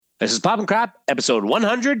This is Pop and Crap, episode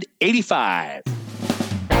 185.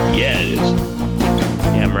 Yeah, it is.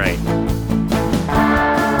 Yeah, I'm right.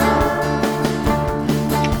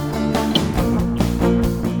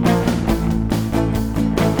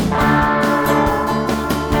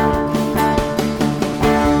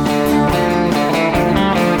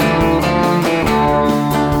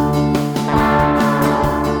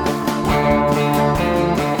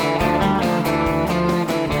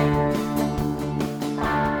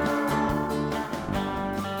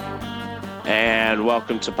 And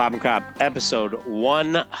welcome to Pop and Crap, episode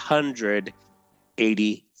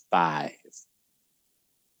 185,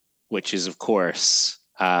 which is, of course,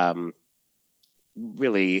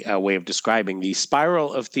 really a way of describing the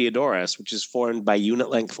spiral of Theodorus, which is formed by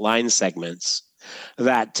unit-length line segments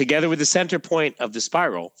that, together with the center point of the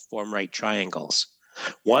spiral, form right triangles.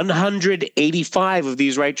 185 of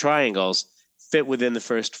these right triangles fit within the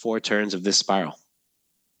first four turns of this spiral.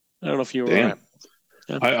 I don't know if you were aware. Yeah.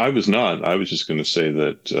 I was not. I was just going to say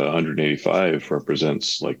that 185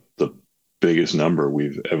 represents like the biggest number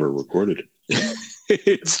we've ever recorded.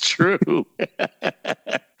 It's true.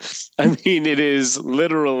 I mean, it is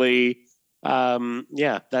literally,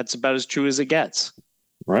 that's about as true as it gets.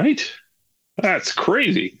 Right? That's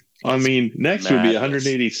crazy. I mean, next would be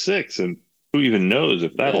 186, and who even knows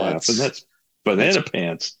if that'll happen? That's banana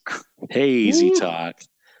pants. Crazy talk.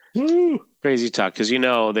 Woo. Crazy talk, because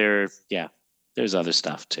there's other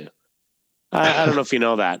stuff too. I don't know if you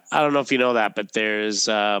know that. But there's,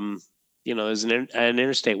 there's an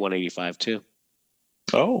Interstate 185 too.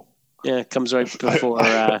 Oh, yeah, it comes right before.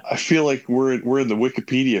 I feel like we're in the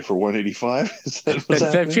Wikipedia for 185. Is that what's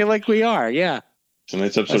happening? I feel like we are. Yeah.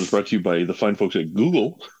 Tonight's episode is brought to you by the fine folks at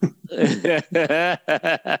Google.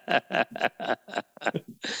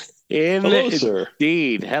 Hello, sir.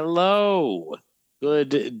 Indeed. Hello.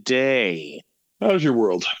 Good day. How's your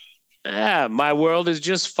world? My world is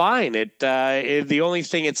just fine. The only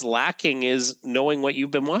thing it's lacking is knowing what you've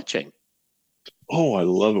been watching. Oh, I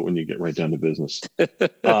love it when you get right down to business.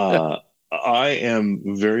 I am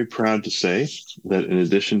very proud to say that in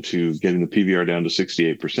addition to getting the PVR down to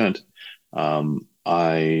 68%,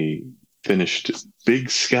 I finished Big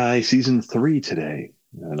Sky season 3 today,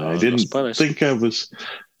 and I didn't think I was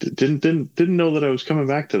didn't know that I was coming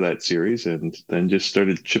back to that series, and then just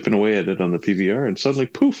started chipping away at it on the PVR, and suddenly,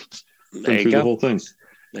 poof, through the whole thing.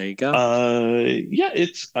 There you go. I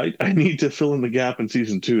need to fill in the gap in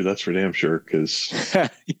season 2. That's for damn sure. Because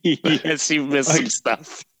yes, you missed some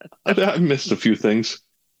stuff. I missed a few things.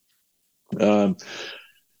 But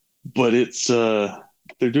it's they're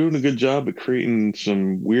doing a good job at creating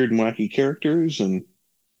some weird and wacky characters, and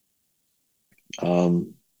I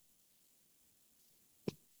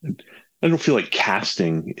don't feel like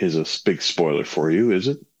casting is a big spoiler for you, is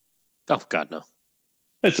it? Oh God, no.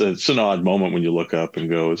 It's an odd moment when you look up and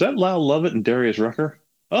go, "Is that Lyle Lovett and Darius Rucker?"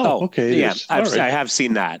 Oh, okay. Yeah, I have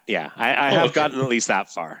seen that. Yeah, I have gotten at least that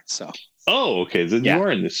far. So. Oh, okay. Then you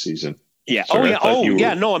are in this season. Yeah. Sorry,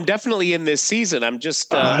 No, I'm definitely in this season. I'm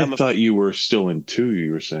just. I thought you were still in 2.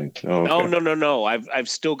 You were saying. Oh, okay. No. I've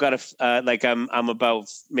still got I'm about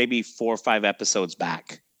maybe 4 or 5 episodes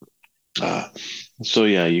back. So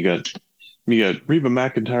yeah, you got Reba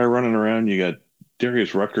McEntire running around. You got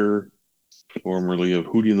Darius Rucker, formerly of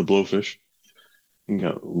Hootie and the Blowfish. You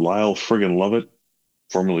got Lyle friggin' Lovett,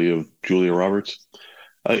 formerly of Julia Roberts.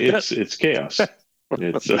 It's chaos. I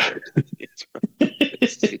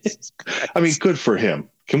mean, good for him.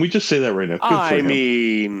 Can we just say that right now?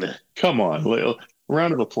 Come on, a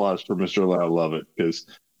round of applause for Mr. Lyle Lovett, because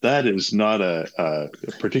that is not a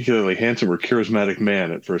particularly handsome or charismatic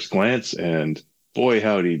man at first glance, and boy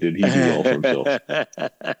howdy did he do well for himself.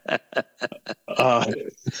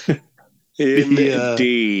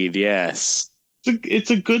 Indeed, yes. It's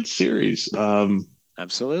a good series.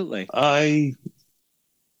 Absolutely. I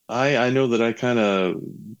know that I kind of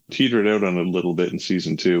teetered out on it a little bit in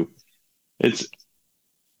season 2. You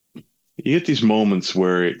get these moments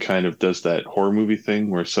where it kind of does that horror movie thing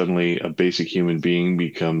where suddenly a basic human being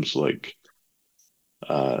becomes like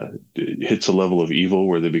it hits a level of evil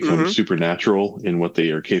where they become supernatural in what they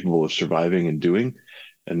are capable of surviving and doing.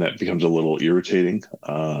 And that becomes a little irritating.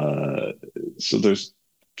 So there's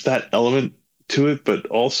that element to it, but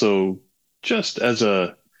also just as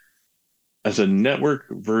a network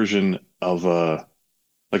version of a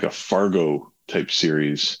Fargo type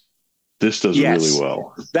series, this does really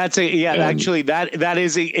well. That's actually that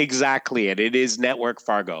is exactly it. It is network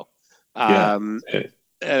Fargo. That's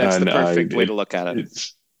the perfect way to look at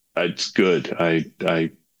it. It's good. I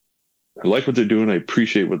like what they're doing. I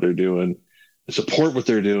appreciate what they're doing. I support what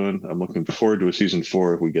they're doing. I'm looking forward to a season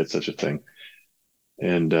 4 if we get such a thing.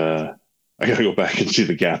 and I got to go back and see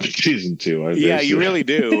the gap in season two. Yeah, you really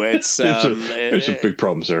do. It's there's some big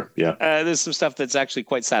problems there. Yeah, there's some stuff that's actually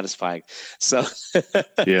quite satisfying. So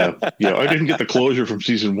yeah, I didn't get the closure from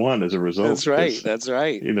season one as a result. That's right. That's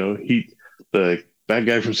right. The bad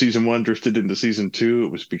guy from season one drifted into season two.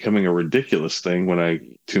 It was becoming a ridiculous thing when I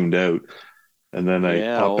tuned out. And then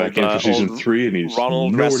I popped back in for season three, and he's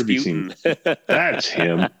Ronald nowhere Rasputin. to be seen. That's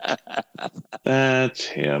him. That's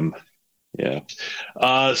him. Yeah.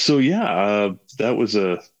 That was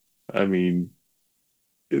I mean,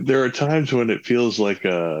 there are times when it feels like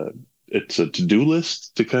it's a to-do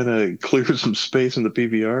list to kind of clear some space in the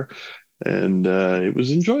PVR, and it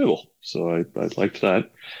was enjoyable. So I liked that.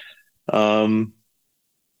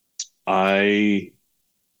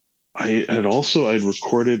 I'd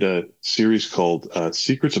recorded a series called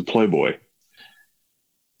Secrets of Playboy,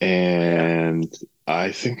 and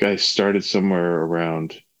I think I started somewhere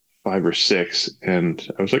around 5 or 6, and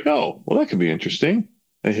I was like, oh, well, that could be interesting.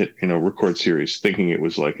 I hit record series, thinking it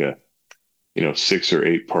was like a 6 or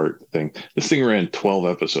 8 part thing. This thing ran 12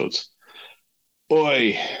 episodes.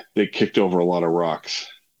 Boy, they kicked over a lot of rocks,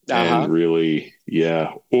 and really,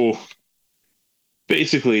 yeah. Oh,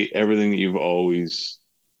 basically everything that you've always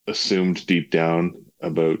assumed deep down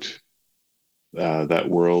about that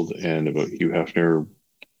world and about Hugh Hefner,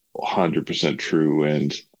 100% true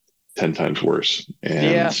and 10 times worse.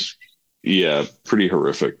 And pretty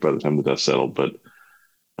horrific by the time the dust settled. But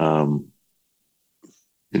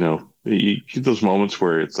you get those moments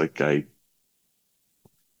where it's like,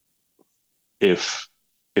 if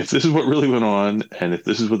this is what really went on, and if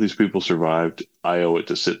this is what these people survived, I owe it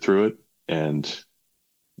to sit through it and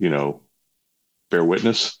bear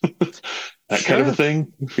witness. That kind of a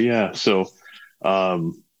thing. Yeah. So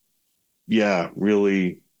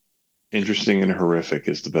really interesting and horrific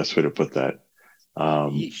is the best way to put that. Not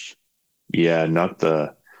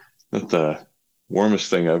the warmest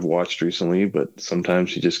thing I've watched recently, but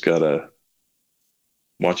sometimes you just gotta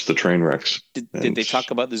watch the train wrecks. Did they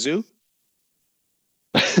talk about the zoo?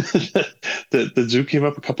 The zoo came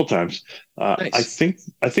up a couple times. Nice.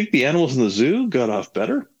 I think the animals in the zoo got off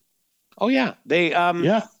better. Oh yeah, their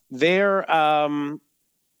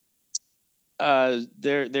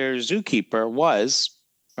zookeeper was,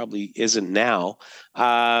 probably isn't now,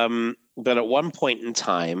 but at one point in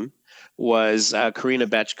time was Karina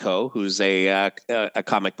Bechko, who's a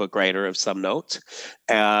comic book writer of some note,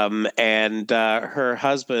 and her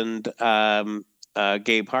husband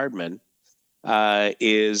Gabe Hardman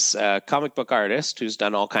is a comic book artist who's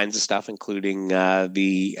done all kinds of stuff, including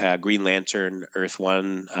the Green Lantern Earth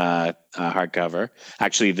One hardcover.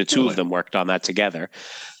 Actually, the two of them worked on that together.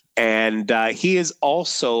 And he is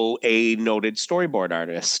also a noted storyboard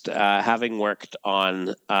artist, having worked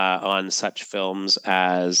on such films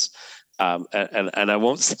as and I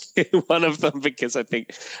won't say one of them because I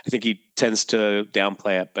think he tends to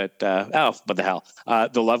downplay it. But what the hell,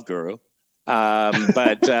 The Love Guru.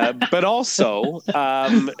 But also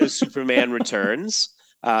Superman Returns.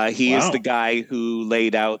 He is the guy who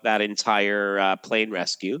laid out that entire plane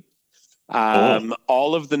rescue.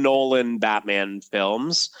 All of the Nolan Batman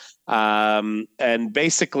films, and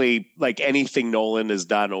basically like anything Nolan has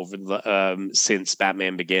done over the since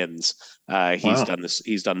Batman Begins. He's done this.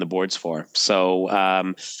 He's done the boards for. So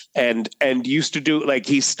and used to do, like,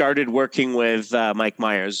 he started working with Mike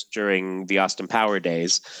Myers during the Austin Power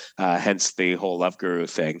days, hence the whole Love Guru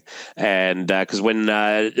thing. And because when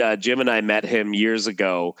Jim and I met him years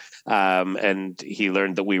ago, and he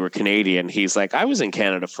learned that we were Canadian, he's like, I was in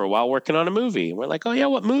Canada for a while working on a movie. And we're like, oh yeah,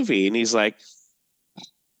 what movie? And he's like,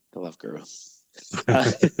 The Love Guru.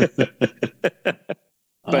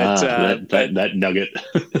 That nugget.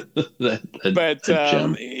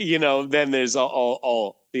 Then there's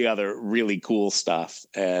all the other really cool stuff,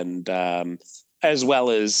 and as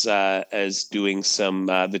well as doing some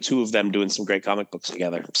the two of them doing some great comic books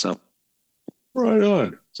together. So right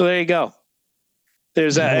on. So there you go.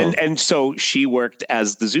 There's and so she worked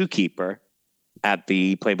as the zookeeper at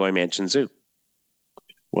the Playboy Mansion Zoo.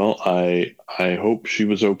 Well, I hope she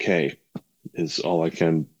was okay, is all I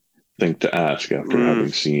can think to ask after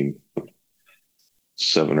having seen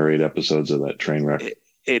 7 or 8 episodes of that train wreck.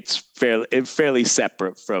 It's fairly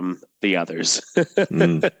separate from the others.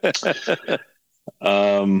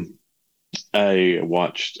 I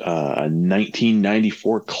watched a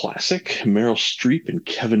 1994 classic, Meryl Streep and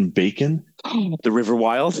Kevin Bacon. The River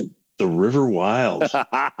Wild? The River Wild. Yeah,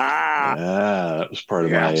 that was part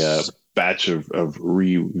of my batch of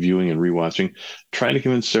reviewing and rewatching. Trying to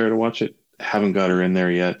convince Sarah to watch it. Haven't got her in there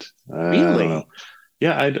yet. Really? I don't know.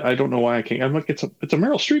 Yeah, I don't know why I can't. I'm like, it's a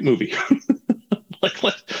Meryl Streep movie. Like,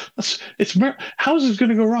 How is this going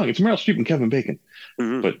to go wrong? It's Meryl Streep and Kevin Bacon.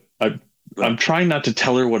 Mhm. But I'm trying not to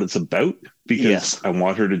tell her what it's about because Yes. I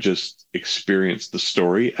want her to just experience the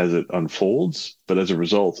story as it unfolds. But as a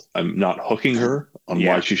result, I'm not hooking her on why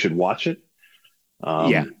Yeah. she should watch it.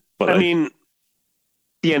 Yeah. But I mean, at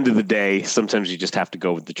the end of the day, sometimes you just have to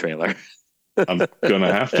go with the trailer. I'm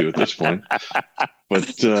gonna have to at this point. But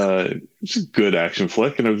it's a good action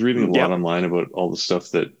flick, and I was reading a lot Yep. online about all the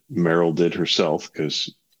stuff that Meryl did herself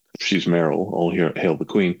because she's Meryl. All hail the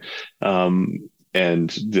Queen. And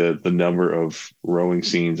the number of rowing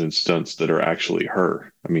scenes and stunts that are actually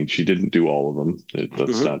her. I mean, she didn't do all of them.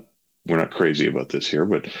 Let's not. We're not crazy about this here,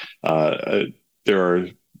 but there are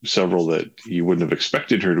several that you wouldn't have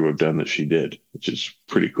expected her to have done that she did, which is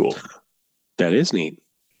pretty cool. That is neat.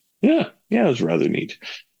 Yeah, it was rather neat.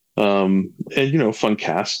 And fun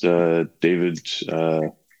cast. David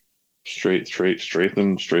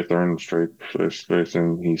Strathairn.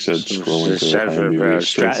 He said scrolling to IMDb.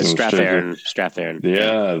 Strathairn.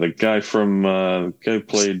 Yeah, the guy from guy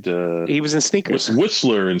played He was in Sneakers.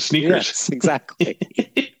 Whistler in Sneakers. Yes, exactly.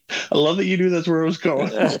 I love that you knew that's where I was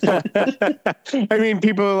going. I mean,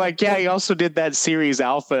 people are like, yeah, he also did that series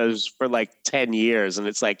Alphas for like 10 years. And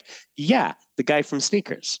it's like, yeah, the guy from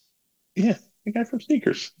Sneakers. Yeah, the guy from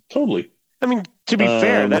Sneakers. Totally. I mean, to be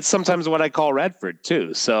fair, that's sometimes what I call Redford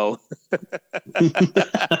too. So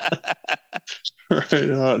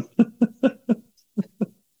right on.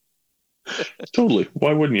 Totally.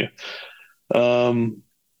 Why wouldn't you?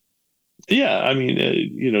 Yeah, I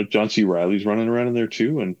mean, John C. Reilly's running around in there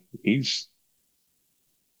too, and he's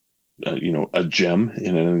a gem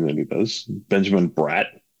in anything that he does. Benjamin Bratt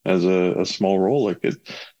has a small role. Like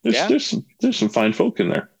there's some fine folk in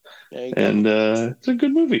there. And it's a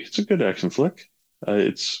good movie. It's a good action flick.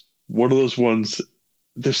 It's one of those ones.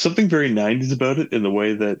 There's something very 90s about it in the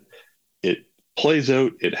way that it plays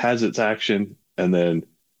out, it has its action, and then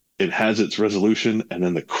it has its resolution, and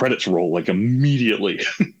then the credits roll like immediately.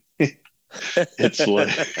 It's like,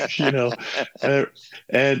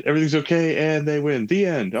 and everything's okay, and they win. The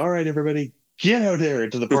end. All right, everybody, get out there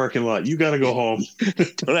into the parking lot. You got to go home.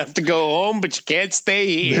 Don't have to go home, but you can't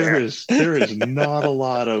stay here. There is not a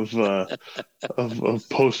lot of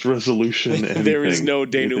post resolution. There is no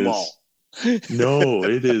denouement. No,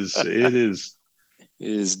 it is. It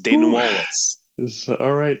is denouement.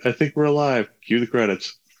 All right, I think we're alive. Cue the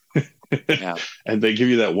credits. Yeah. And they give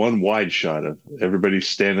you that one wide shot of everybody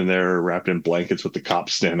standing there wrapped in blankets with the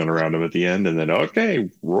cops standing around them at the end, and then okay,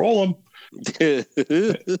 roll them.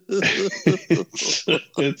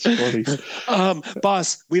 It's funny.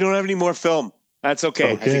 Boss, we don't have any more film. That's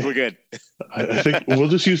okay. I think we're good. I think we'll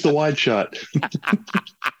just use the wide shot.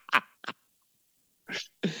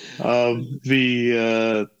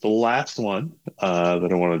 The last one that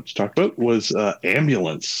I wanted to talk about was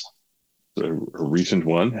Ambulance, a recent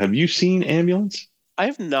one. Have you seen Ambulance? I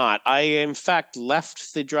have not. I, in fact,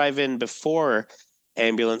 left the drive-in before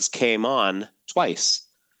Ambulance came on twice.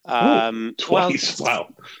 Twice. Wow.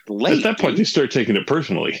 Late. At that point, they start taking it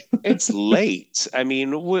personally. It's late. I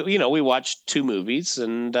mean, we watched two movies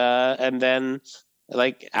and then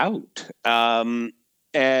like out.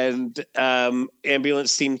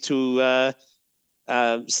 Ambulance seemed to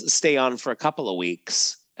stay on for a couple of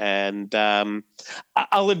weeks. And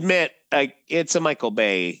I'll admit, it's a Michael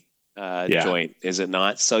Bay joint, is it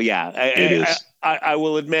not? So yeah, it is. I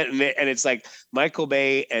will admit, and it's like Michael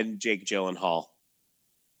Bay and Jake Gyllenhaal.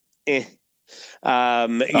 I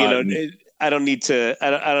don't need to.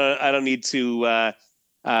 I don't need to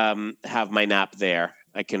have my nap there.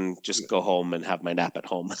 I can just go home and have my nap at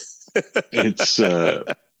home. It's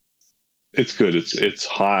good. It's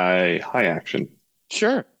high action.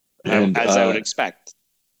 Sure, and as I would expect.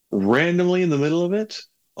 Randomly in the middle of it,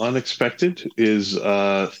 unexpected, is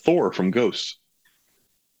Thor from Ghost.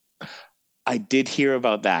 I did hear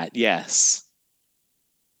about that. Yes.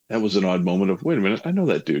 That was an odd moment of, wait a minute, I know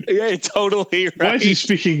that dude. Yeah, totally right. Why is he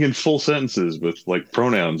speaking in full sentences with like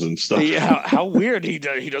pronouns and stuff? Yeah, how weird he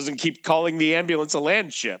doesn't keep calling the ambulance a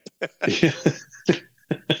land ship. Yeah.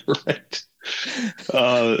 Right.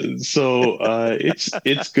 So it's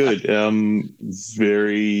good. It's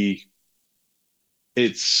very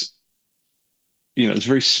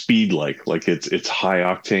speed like it's high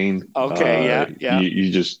octane. Okay, yeah.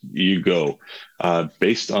 You go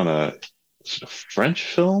based on a French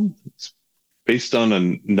film. It's based on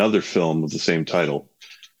another film with the same title.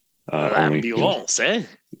 Ambulance, eh?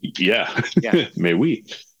 Yeah. Mais oui.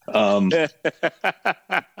 But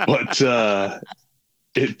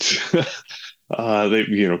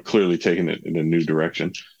they've clearly taken it in a new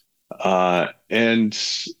direction, and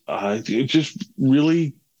it just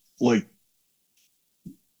really like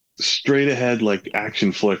straight ahead like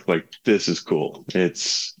action flick. Like this is cool.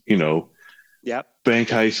 It's, you know, Yep. bank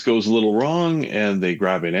heist goes a little wrong and they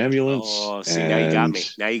grab an ambulance Oh, see, now you got and me.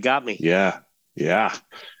 Now you got me. yeah, yeah.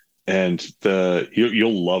 And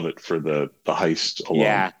you'll love it for the heist alone.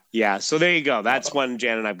 Yeah, yeah. So there you go. That's one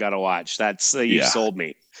Jan and I've got to watch. That's you've Yeah, sold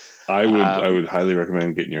me. I would highly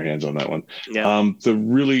recommend getting your hands on that one. Yeah. The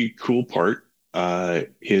really cool part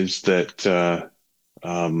is that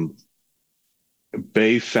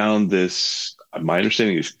Bay found this. My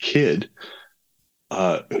understanding is kid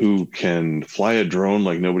who can fly a drone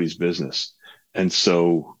like nobody's business, and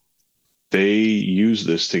so they use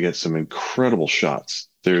this to get some incredible shots.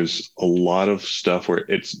 There's a lot of stuff where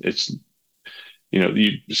it's you know,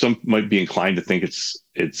 some might be inclined to think it's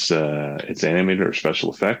animated or special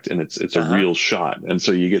effect, and it's a real shot. And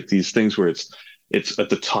so you get these things where it's at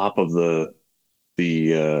the top of the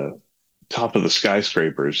top of the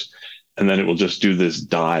skyscrapers, and then it will just do this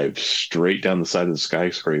dive straight down the side of the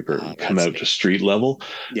skyscraper and come out to street level.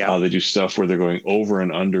 Yeah, they do stuff where they're going over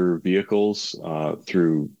and under vehicles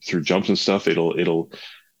through jumps and stuff. It'll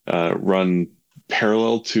run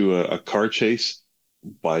parallel to a car chase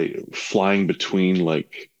by flying between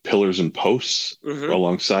like pillars and posts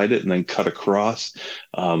alongside it and then cut across.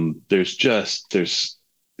 There's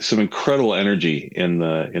some incredible energy in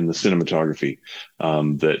the cinematography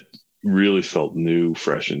that really felt new,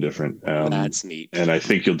 fresh, and different. that's neat. And I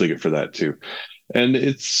think you'll dig it for that too. And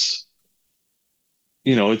it's,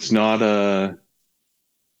 you know, it's not there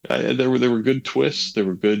were good twists. There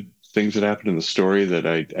were good things that happened in the story that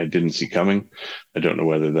I didn't see coming. I don't know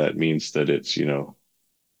whether that means that it's, you know,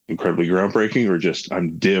 incredibly groundbreaking or just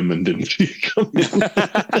I'm dim and didn't see it coming.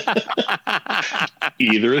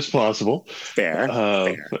 Either is possible. Fair.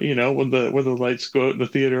 But, you know, when the lights go out in the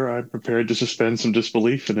theater, I'm prepared to suspend some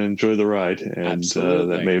disbelief and enjoy the ride, and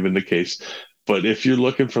that may have been the case. But if you're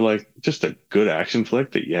looking for like just a good action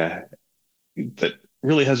flick that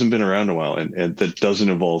really hasn't been around in a while and that doesn't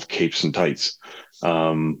involve capes and tights,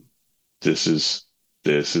 this is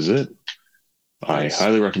it. Nice. I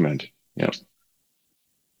highly recommend. Yeah.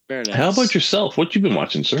 Very nice. How about yourself? What you been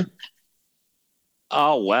watching, sir?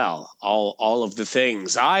 Oh well, all of the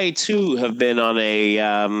things. I too have been on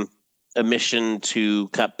a mission to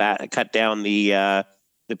cut down the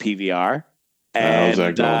PVR. And how's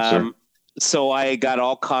that going, sir? So I got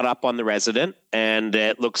all caught up on The Resident, and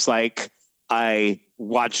it looks like I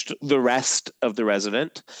watched the rest of The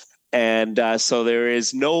Resident, and so there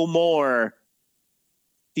is no more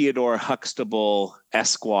Theodore Huxtable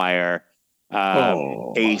Esquire.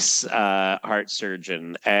 Ace heart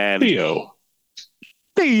surgeon and Theo.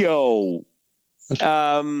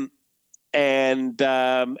 And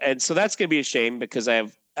so that's going to be a shame because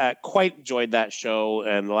I've quite enjoyed that show,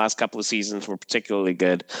 and the last couple of seasons were particularly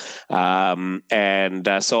good. So I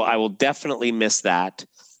will definitely miss that.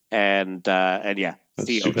 And yeah,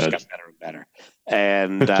 Theo just got better and better.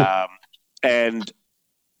 And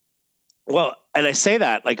well, and I say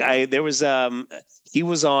that like there was he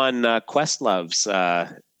was on Questlove's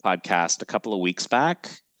podcast a couple of weeks back.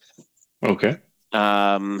 Okay.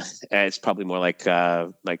 It's probably more like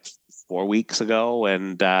 4 weeks ago,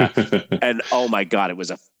 and oh my God, it was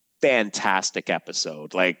a fantastic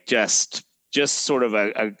episode. Like just sort of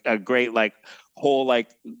a great like whole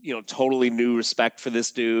like, you know, totally new respect for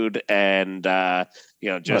this dude, and you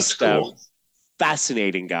know, just cool.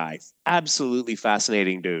 Fascinating guy, absolutely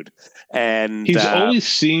fascinating dude. And he's always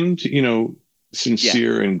seemed, you know,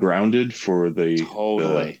 sincere and grounded for the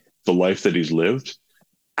life that he's lived.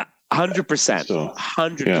 100%,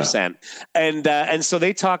 100%. And so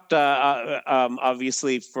they talked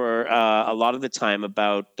obviously for a lot of the time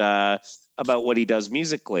about what he does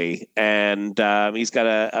musically, and he's got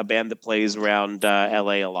a band that plays around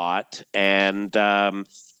LA a lot, and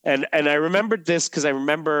I remembered this because I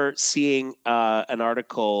remember seeing an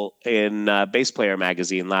article in Bass Player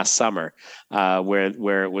magazine last summer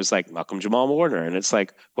where it was like Malcolm Jamal Warner, and it's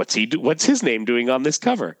like, what's his name doing on this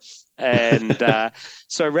cover? And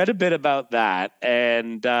so I read a bit about that,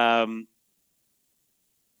 and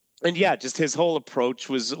yeah, just his whole approach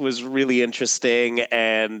was really interesting,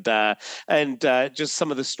 and just some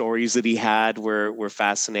of the stories that he had were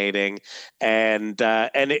fascinating,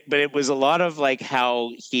 but it was a lot of like how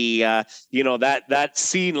he you know, that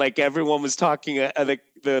scene, like everyone was talking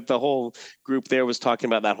the whole group there was talking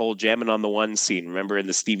about that whole jamming on the one scene. Remember in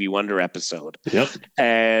the Stevie Wonder episode? Yep.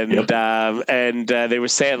 And they were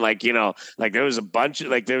saying like, you know, like there was a bunch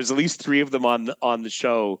of, like there was at least 3 of them on the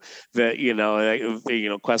show that, you know,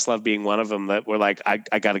 Questlove being one of them, that were like, I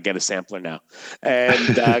got to get a sampler now,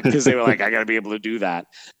 and because they were like, I got to be able to do that,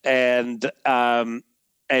 and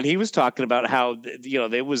and he was talking about how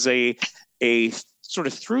there was a sort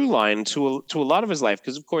of through line to a lot of his life,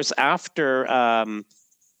 because of course after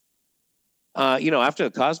after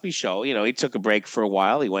the Cosby Show, he took a break for a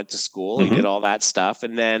while. He went to school, he did all that stuff,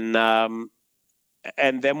 and then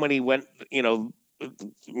when he went,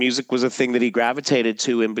 music was a thing that he gravitated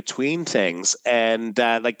to in between things, and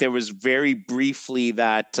like there was very briefly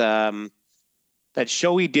that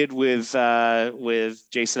show he did with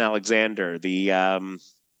Jason Alexander.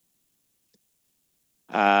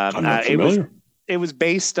 I'm not familiar. It was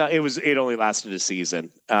based. It only lasted a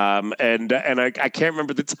season, and I can't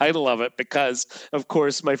remember the title of it because, of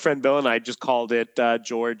course, my friend Bill and I just called it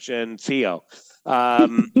George and Theo, but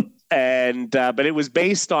it was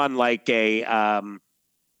based on like a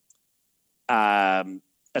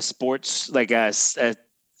sports, like a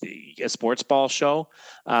sports ball show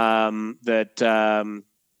that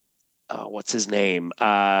what's his name.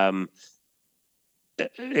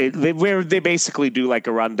 Where they basically do like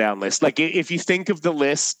a rundown list. Like if you think of the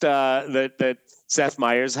list that Seth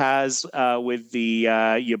Meyers has with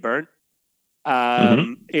the You Burnt,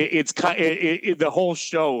 the whole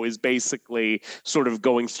show is basically sort of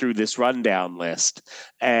going through this rundown list,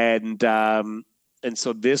 and so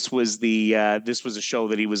this was a show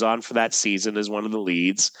that he was on for that season as one of the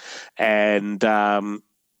leads, and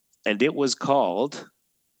it was called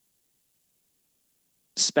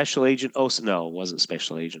Special Agent Oso. No, it wasn't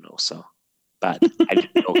Special Agent Oso, but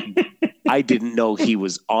I didn't know he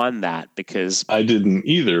was on that because I didn't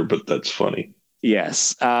either. But that's funny.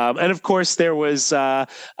 Yes, and of course there was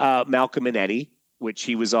Malcolm and Eddie, which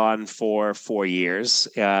he was on for 4 years,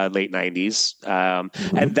 late 90s,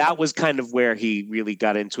 and that was kind of where he really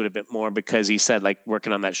got into it a bit more, because he said like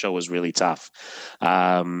working on that show was really tough.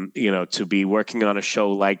 To be working on a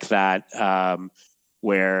show like that.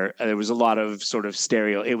 Where there was a lot of sort of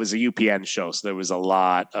it was a UPN show, so there was a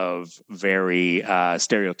lot of very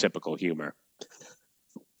stereotypical humor.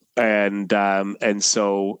 And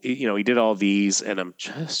so, he did all these, and I'm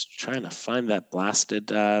just trying to find that blasted,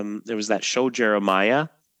 there was that show Jeremiah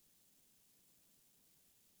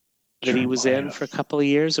that he was in for a couple of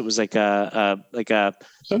years. It was like is that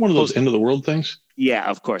one of those end of the world things? Yeah,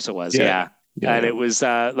 of course it was. Yeah. And it was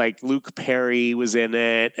like Luke Perry was in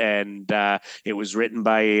it, and it was written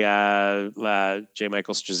by J.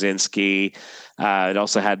 Michael Straczynski. It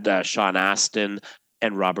also had Sean Astin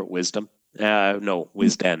and Robert Wisdom. No,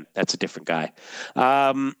 Wisden. That's a different guy.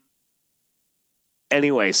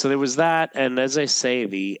 Anyway, so there was that, and as I say,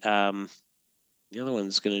 the other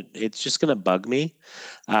one's it's just gonna bug me.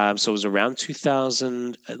 So it was around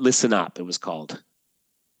 2000. Listen Up, it was called.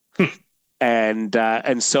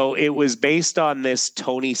 And so it was based on this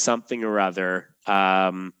Tony something or other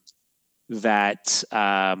that it's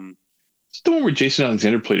the one where Jason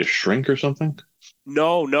Alexander played a shrink or something.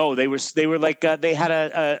 No, they were like they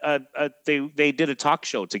had they did a talk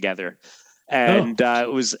show together, and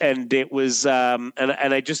it was and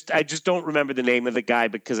I just don't remember the name of the guy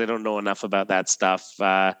because I don't know enough about that stuff.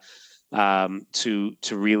 To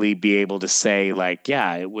really be able to say like,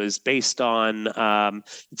 yeah, it was based on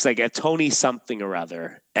it's like a Tony something or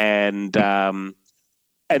other, and the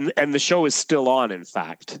show is still on, in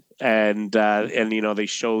fact, and they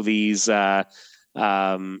show these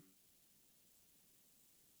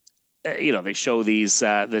they show these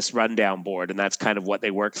this rundown board, and that's kind of what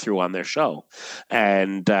they work through on their show,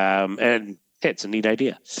 and it's a neat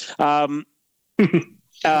idea.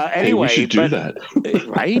 Anyway, we should do that,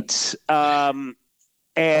 right?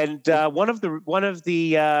 And one of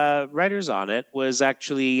the writers on it was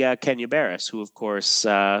actually Kenya Barris, who, of course,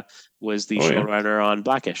 was the showrunner on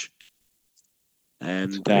Blackish,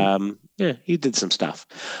 and he did some stuff.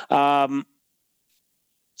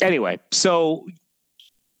 Anyway, so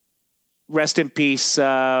rest in peace,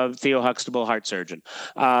 Theo Huxtable, heart surgeon.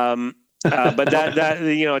 But that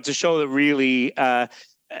it's a show that really.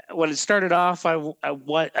 When it started off, a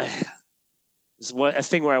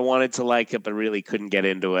thing where I wanted to like it, but really couldn't get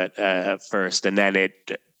into it at first, and then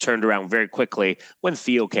it turned around very quickly when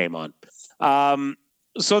Theo came on.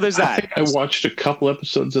 So there's that. I think I watched a couple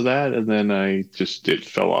episodes of that, and then it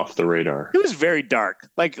fell off the radar. It was very dark.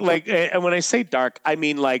 Like, and when I say dark, I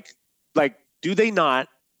mean like, can they not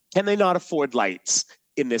afford lights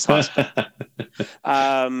in this hospital?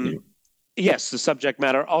 Yes, the subject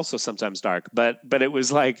matter also sometimes dark, but it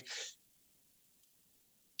was like,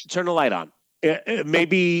 turn the light on.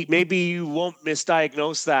 Maybe you won't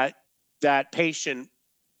misdiagnose that patient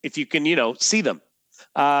if you can, see them.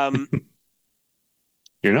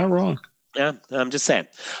 You're not wrong. Yeah, I'm just saying.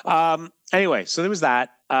 Anyway, so there was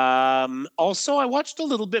that. Also, I watched a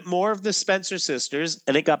little bit more of the Spencer Sisters,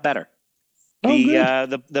 and it got better. Oh,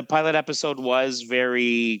 good. The pilot episode was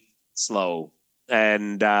very slow,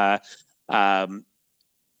 and um,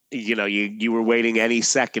 you were waiting any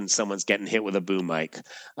second someone's getting hit with a boom mic.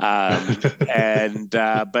 But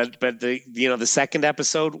the second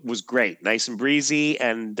episode was great, nice and breezy,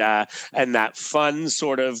 and that fun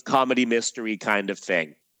sort of comedy mystery kind of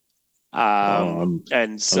thing. And I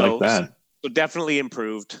like so that. definitely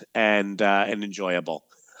improved and enjoyable.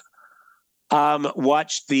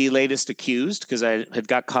 Watched the latest Accused because I had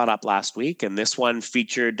got caught up last week, and this one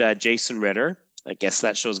featured Jason Ritter. I guess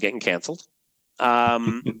that show's getting canceled.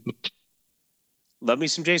 Love me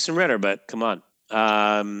some Jason Ritter, but come on.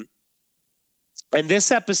 And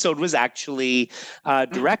this episode was actually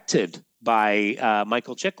directed by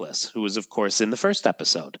Michael Chiklis, who was, of course, in the first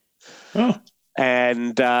episode. Oh.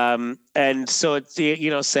 And so it's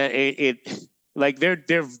like they're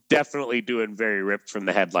definitely doing very ripped from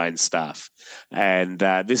the headline stuff, and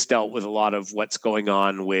this dealt with a lot of what's going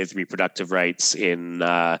on with reproductive rights in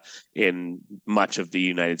much of the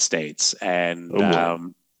United States, and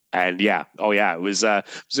it was a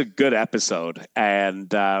good episode,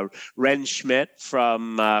 and Ren Schmidt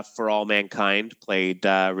from For All Mankind played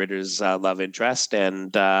Ritter's love interest,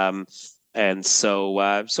 and so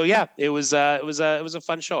it was a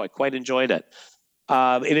fun show. I quite enjoyed it.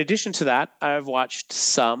 In addition to that, I've watched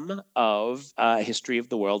some of History of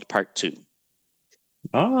the World Part 2.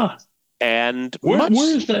 And where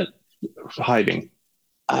is that hiding?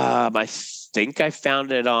 I think I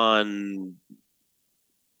found it on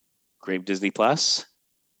Crave Disney Plus.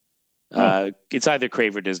 It's either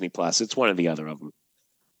Crave or Disney Plus. It's one or the other of them.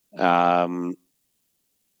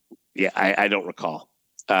 I don't recall.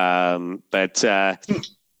 But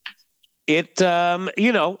it, like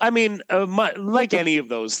any of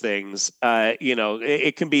those things,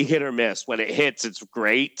 it can be hit or miss. When it hits, it's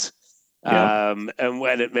great. Yeah. And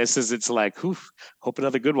when it misses, it's like, hope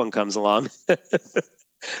another good one comes along.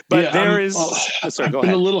 But Sorry, go I've been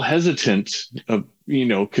ahead. a little hesitant,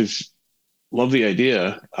 because love the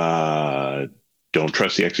idea. Don't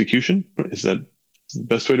trust the execution. Is that the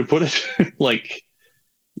best way to put it? Like,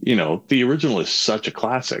 the original is such a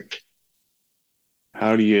classic.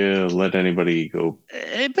 How do you let anybody go?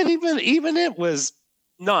 But even it was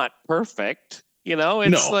not perfect.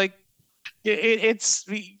 It's like it's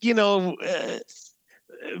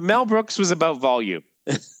Mel Brooks was about volume.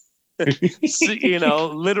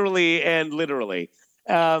 Literally and literally.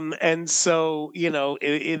 And so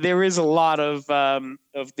there is a lot of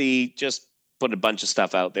the just put a bunch of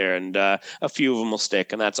stuff out there, and a few of them will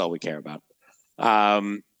stick, and that's all we care about.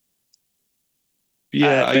 I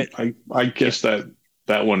guess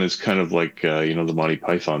that one is kind of like the Monty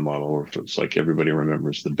Python model, where it's like everybody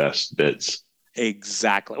remembers the best bits.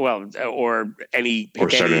 Exactly. Well, or Saturday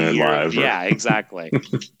Night Live. Yeah, exactly.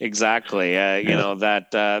 Exactly.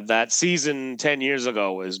 That season 10 years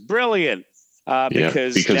ago was brilliant.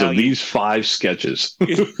 Because of these 5 sketches.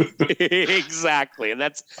 Exactly. And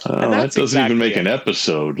that doesn't even make an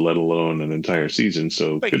episode, let alone an entire season.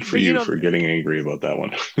 So good for you for getting angry about that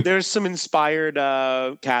one. There's some inspired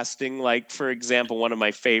casting. Like, for example, one of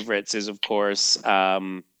my favorites is, of course,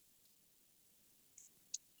 having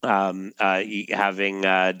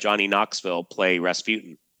Johnny Knoxville play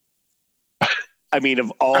Rasputin. I mean,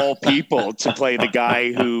 of all people, to play the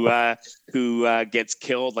guy who gets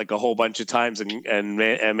killed like a whole bunch of times and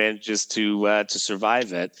manages to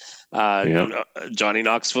survive it. Johnny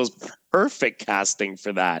Knoxville's perfect casting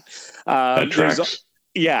for that. That tracks.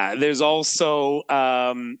 There's also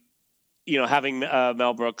having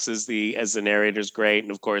Mel Brooks as the narrator is great,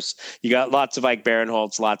 and of course you got lots of Ike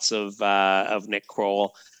Barinholtz, lots of Nick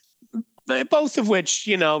Kroll. Both of which,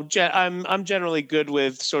 I'm generally good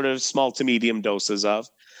with sort of small to medium doses of,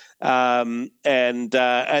 and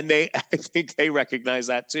they, I think they recognize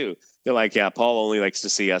that too. They're like, yeah, Paul only likes to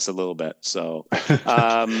see us a little bit, so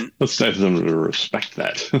that's nice of them to respect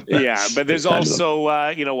that. Yeah, but there's also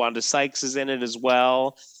Wanda Sykes is in it as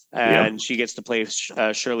well, and she gets to play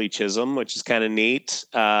Shirley Chisholm, which is kind of neat.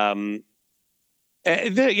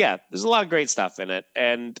 There's a lot of great stuff in it,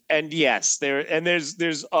 and yes,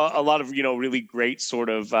 there's a lot of really great sort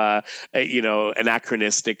of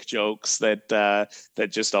anachronistic jokes that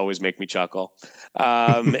just always make me chuckle,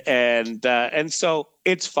 and so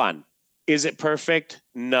it's fun. Is it perfect?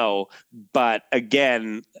 No, but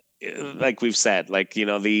again, like we've said,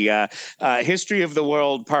 the History of the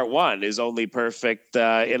World Part 1 is only perfect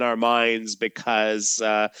in our minds because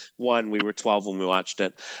one, we were 12 when we watched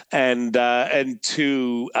it, and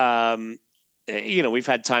two, we've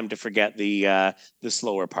had time to forget the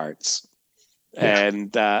slower parts,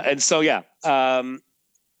 and so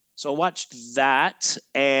So I watched that,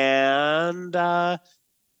 and I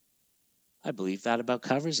believe that about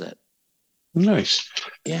covers it. Nice.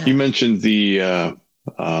 Yeah. You mentioned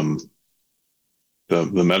um,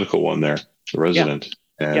 the medical one there, the resident,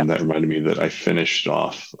 Yeah. and that reminded me that I finished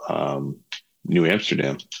off New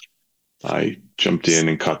Amsterdam. I jumped in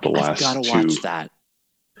and caught the I've got to last two. watch that.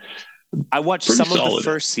 I watched Pretty some of the solid.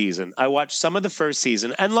 first season.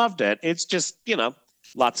 And loved it. It's just,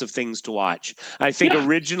 lots of things to watch. I think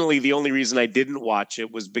originally the only reason I didn't watch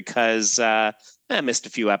it was because I missed a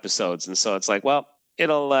few episodes. And so it's like, well,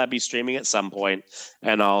 it'll be streaming at some point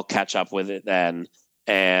and I'll catch up with it then.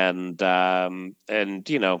 I've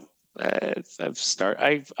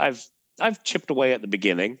chipped away at the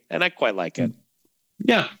beginning and I quite like it.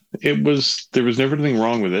 Yeah, there was never anything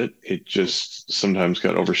wrong with it. It just sometimes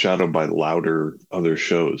got overshadowed by louder other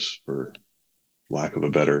shows, for lack of a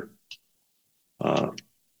better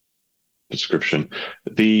description.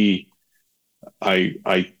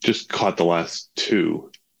 I just caught the last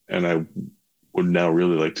two, and I would now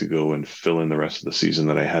really like to go and fill in the rest of the season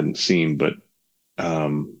that I hadn't seen. But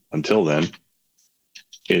until then,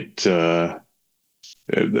 it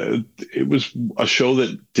was a show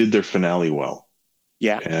that did their finale well.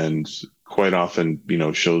 Yeah. And quite often,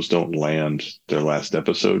 shows don't land their last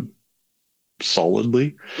episode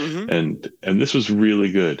solidly. Mm-hmm. And this was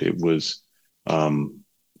really good. It was,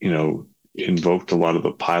 invoked a lot of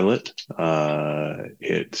the pilot.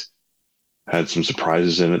 It had some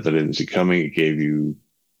surprises in it that I didn't see coming. It gave you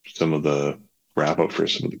some of the wrap up for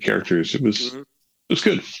some of the characters. It was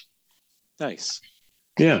good. Nice.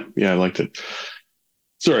 Yeah, I liked it.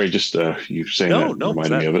 Sorry, just you saying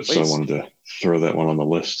reminded me of it, please. So I wanted to throw that one on the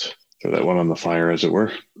list, throw that one on the fire, as it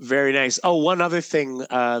were. Very nice. Oh, one other thing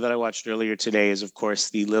that I watched earlier today is, of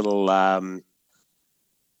course, the little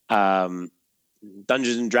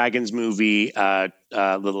Dungeons and Dragons movie,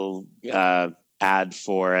 little ad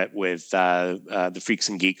for it with the Freaks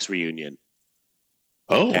and Geeks reunion.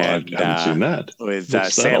 Oh, I haven't seen that. With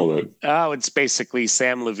What's that all about? Oh, it's basically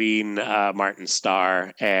Sam Levine, Martin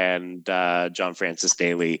Starr, and John Francis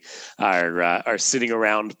Daly are sitting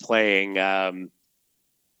around playing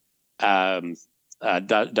Dungeons and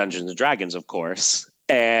Dragons, of course.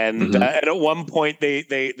 And at one point,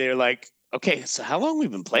 they're like, "Okay, so how long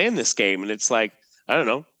we've been playing this game?" And it's like, I don't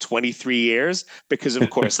know, 23 years, because of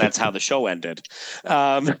course that's how the show ended.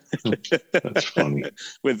 That's funny.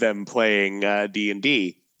 With them playing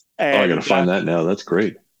D&D. I got to find that now. That's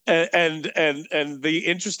great. And the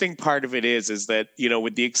interesting part of it is that,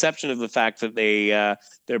 with the exception of the fact that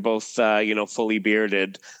they're both fully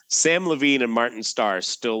bearded, Sam Levine and Martin Starr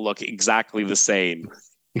still look exactly the same.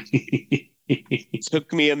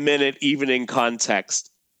 Took me a minute, even in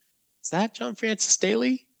context. Is that John Francis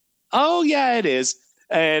Daly? Oh, yeah, it is.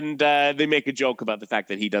 And they make a joke about the fact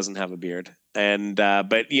that he doesn't have a beard. And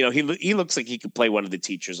but he looks like he could play one of the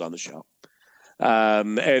teachers on the show.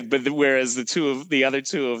 Whereas the other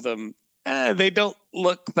two of them, they don't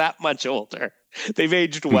look that much older. They've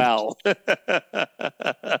aged well. It's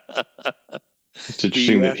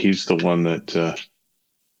interesting that he's the one that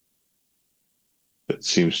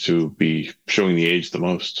seems to be showing the age the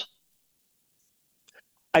most.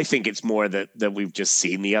 I think it's more that we've just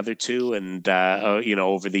seen the other two, and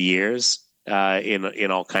over the years in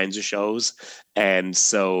all kinds of shows, and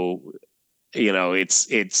so it's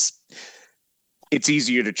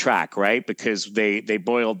easier to track, right? Because they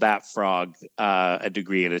boiled that frog a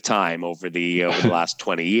degree at a time over the last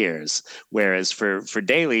 20 years, whereas for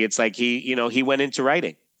Daly, it's like he went into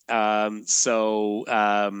writing. I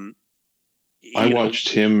watched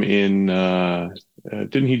him in.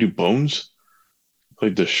 Didn't he do Bones?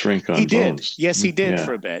 Played the shrink on Bones. Yes, he did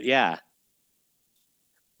for a bit. Yeah.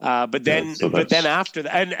 But then after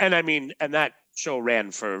that, and I mean, and that show ran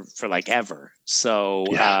for like ever. So,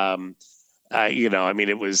 it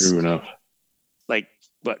was true enough. Like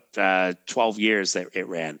 12 years that it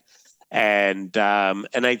ran. And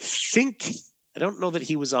I think, I don't know that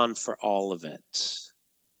he was on for all of it.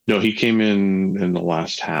 No, he came in the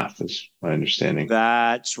last half, is my understanding.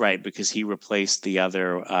 That's right, because he replaced the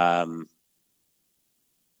other.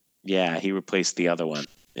 He replaced the other one.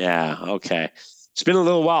 Yeah, okay. It's been a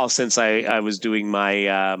little while since I was doing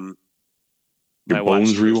my my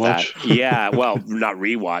Bones rewatch. Yeah, well, not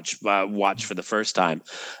rewatch, watch for the first time,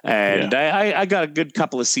 and I got a good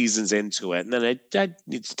couple of seasons into it, and then I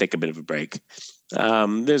need to take a bit of a break.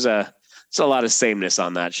 There's a lot of sameness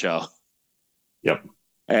on that show. Yep.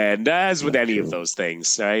 And as with any of those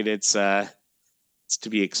things, right? It's to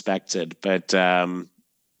be expected, but.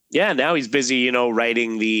 Now he's busy,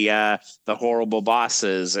 writing the horrible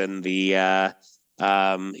bosses and the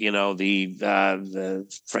the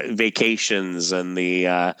vacations and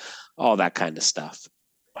the all that kind of stuff.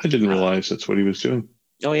 I didn't realize that's what he was doing.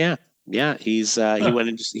 Oh yeah, yeah. He went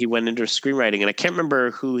into screenwriting, and I can't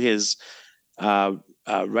remember who his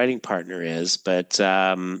writing partner is, but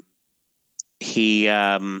he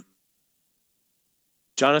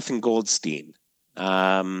Jonathan Goldstein,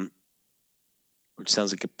 which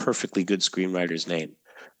sounds like a perfectly good screenwriter's name.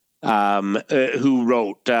 Who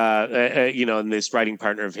wrote, and this writing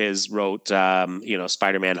partner of his wrote,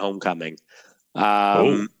 Spider-Man: Homecoming.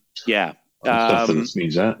 Yeah. Something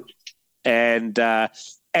means that.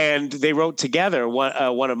 And they wrote together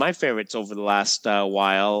one of my favorites over the last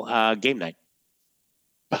while, Game Night.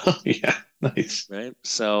 Yeah, nice. Right.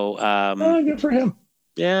 So, good for him.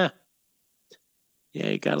 Yeah. Yeah,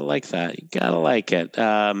 you gotta like that. You gotta like it.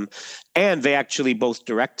 And they actually both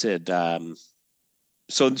directed.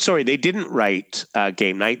 So sorry, they didn't write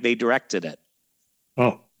Game Night. They directed it.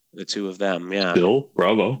 Oh, the two of them. Yeah. Still,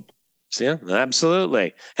 bravo. Yeah,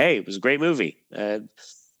 absolutely. Hey, it was a great movie.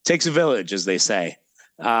 Takes a village, as they say.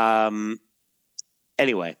 Anyway.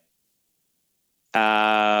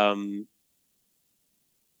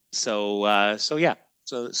 So yeah.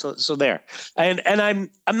 So there. And I'm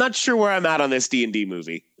not sure where I'm at on this D&D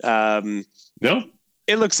movie. No.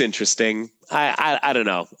 It looks interesting. I don't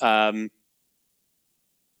know.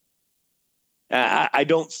 I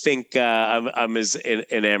don't think I'm as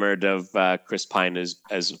enamored of Chris Pine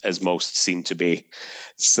as most seem to be.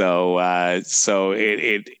 So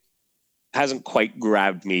it hasn't quite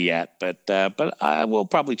grabbed me yet, but I will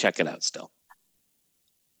probably check it out still.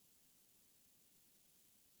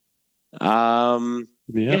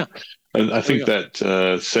 Yeah. And I think that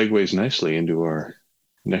segues nicely into our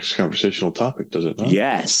next conversational topic, does it not?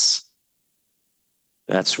 Yes.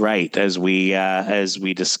 That's right. As we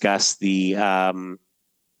discuss the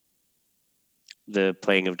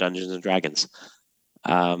playing of Dungeons and Dragons.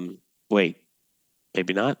 Wait,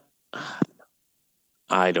 maybe not.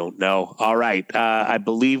 I don't know. All right. I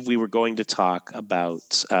believe we were going to talk about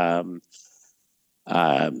some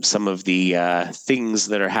of the things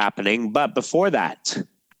that are happening, but before that,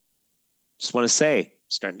 just want to say,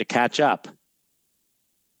 starting to catch up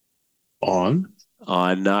on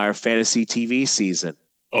our fantasy TV season.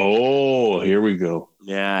 Oh, here we go.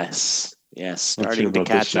 Yes, starting to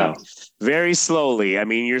catch up very slowly. I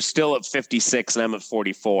mean, you're still at 56 and I'm at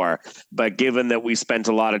 44, but given that we spent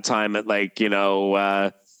a lot of time at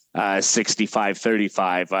 65,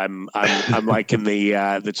 35, I'm liking the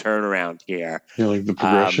turnaround here. You like the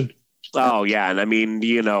progression? Oh yeah, and I mean,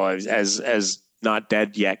 as Not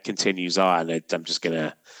Dead Yet continues on, I'm just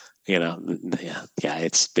gonna,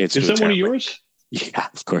 it's. Is that one of yours? Yeah,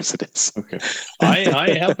 of course it is. Okay.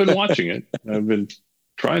 I have been watching it. I've been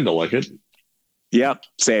trying to like it. Yeah,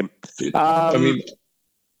 same. I mean,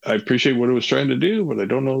 I appreciate what it was trying to do, but I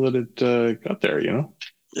don't know that it got there,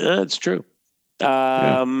 That's true.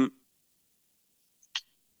 Yeah,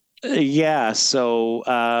 so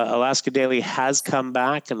Alaska Daily has come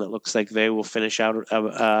back, and it looks like they will finish out.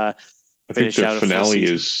 I think the finale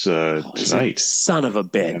is tonight. Son of a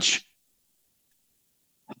bitch. Yeah.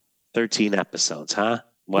 13 episodes, huh?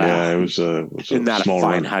 Wow. Yeah, it was a Isn't that small a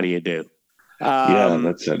fine? run. How do you do? Yeah,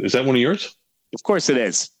 that's it. Is that one of yours? Of course it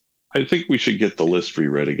is. I think we should get the list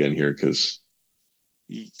reread again here because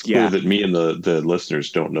that me and the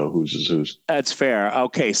listeners don't know whose is whose. That's fair.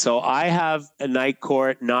 Okay, so I have A Night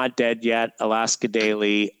Court, Not Dead Yet, Alaska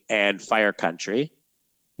Daily, and Fire Country.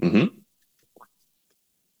 Mm-hmm.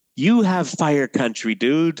 You have Fire Country,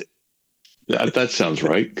 dude. That sounds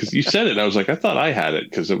right, because you said it. I was like, I thought I had it,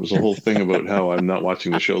 because it was a whole thing about how I'm not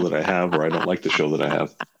watching the show that I have, or I don't like the show that I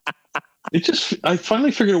have. I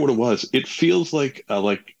finally figured out what it was. It feels like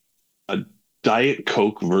a Diet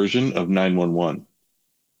Coke version of 911,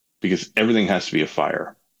 because everything has to be a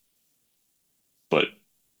fire. But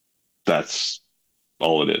that's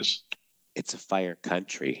all it is. It's a fire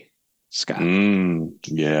country, Scott.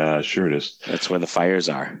 Yeah, sure it is. That's where the fires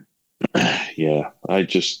are. Yeah, I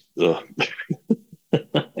just I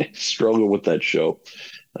struggle with that show.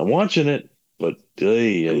 I'm watching it, but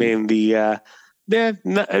I mean that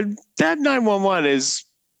 911 is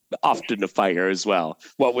often a fire as well.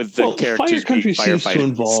 What with the characters? Fire Country seems to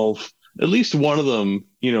involve at least one of them.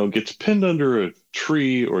 Gets pinned under a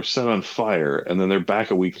tree or set on fire, and then they're back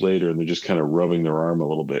a week later, and they're just kind of rubbing their arm a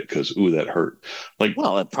little bit because that hurt.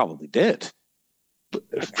 Well, it probably did.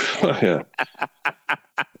 Yeah.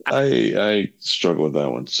 I struggle with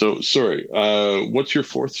that one. So sorry. What's your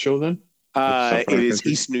fourth show then? It is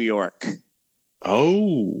East New York.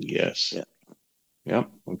 Oh yes. Yeah. Yep.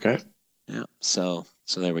 Okay. Yeah. So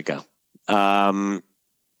there we go.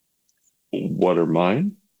 What are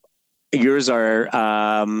mine? Yours are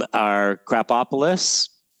Crapopolis.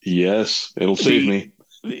 Yes, it'll save me.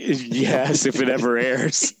 Yes, if it ever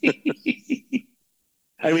airs.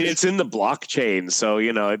 I mean, it's in the blockchain, so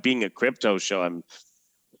it being a crypto show,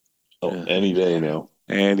 Any day now.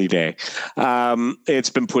 Any day. It's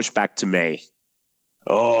been pushed back to May.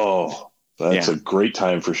 Oh, that's a great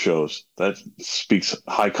time for shows. That speaks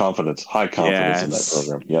high confidence in that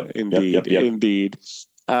program. Yep. Indeed. Yep. Indeed.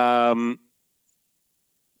 Then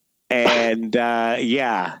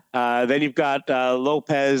you've got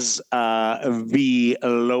Lopez v.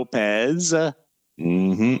 Lopez.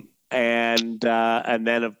 Mm-hmm. And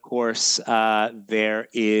then, of course, there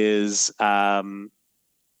is Don't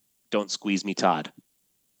Squeeze Me, Todd.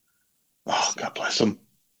 Oh, God bless him.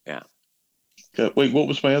 Yeah. Wait, what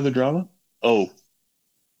was my other drama? Oh,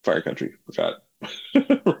 Fire Country. Forgot.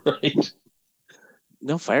 Right.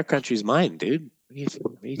 No, Fire Country's mine, dude.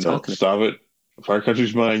 What are you talking stop about? It. Fire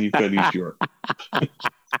Country's mine. You cut East York.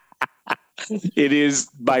 It is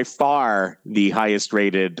by far the highest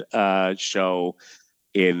rated show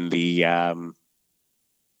in the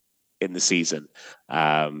season.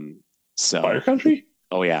 So Fire Country?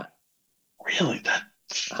 Oh yeah. Really? That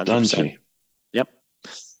stuns me. Yep.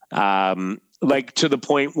 Like to the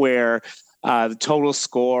point where the total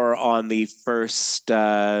score on the first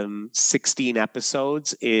 16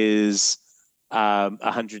 episodes is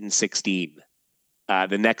 116.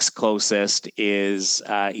 The next closest is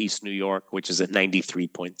East New York, which is at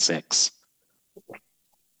 93.6.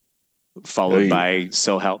 Followed by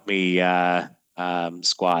So Help Me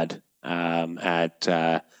Squad at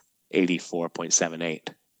 84.78.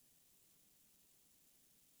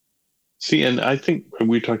 See, and I think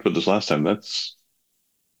we talked about this last time. That's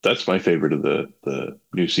my favorite of the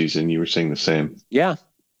new season. You were saying the same. Yeah.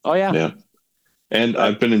 Oh yeah. Yeah. And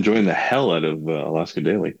I've been enjoying the hell out of Alaska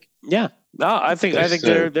Daily. Yeah. No, I think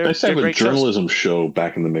they're nice to have a journalism show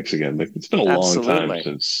back in the mix again. Like, it's been a long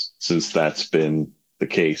time since that's been the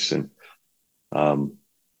case, and I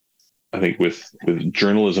think with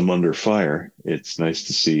journalism under fire, it's nice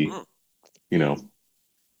to see, and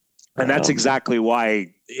that's exactly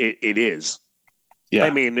why it is. Yeah.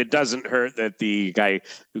 I mean, it doesn't hurt that the guy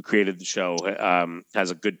who created the show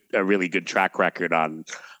has a really good track record on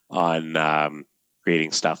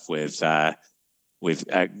creating stuff with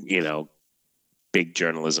big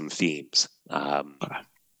journalism themes. And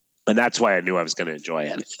that's why I knew I was going to enjoy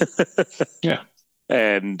it. Yeah.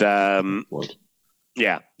 And no,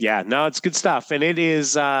 it's good stuff. And it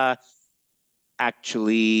is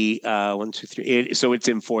actually 1, 2, 3. So it's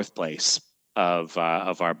in fourth place of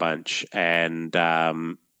our bunch, and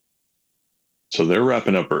so they're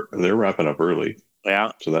wrapping up early.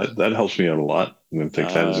 Yeah. So that helps me out a lot. I'm going to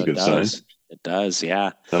take that as a good sign. It does,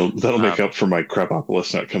 yeah. That'll make up for my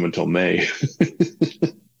Crapopolis not coming till May.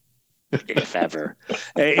 If ever.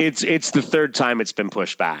 It's the third time it's been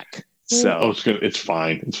pushed back. So it's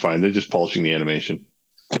fine. It's fine. They're just polishing the animation.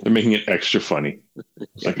 They're making it extra funny.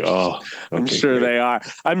 Like, I'm sure they are.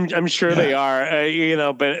 I'm sure they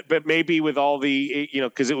are. But maybe with all the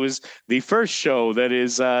because it was the first show that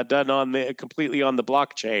is done completely on the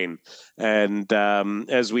blockchain, and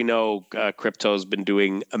as we know, crypto's been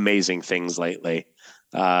doing amazing things lately.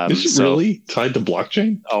 Is it really tied to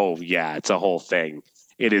blockchain? Oh yeah, it's a whole thing.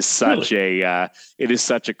 It is such a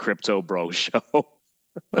crypto bro show. Oh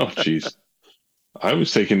jeez. I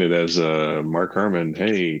was taking it as Mark Harmon.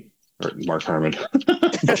 Dan Harmon.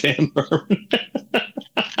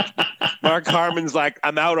 Mark Harmon's like,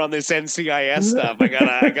 I'm out on this NCIS stuff. I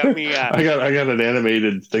got an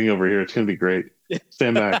animated thing over here. It's gonna be great.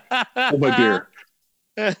 Stand back. Hold my beer.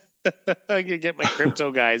 I can get my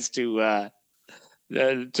crypto guys to do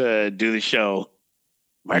the show.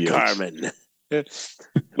 Mark Harmon,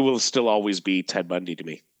 who will still always be Ted Bundy to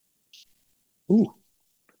me. Ooh.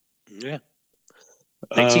 Yeah.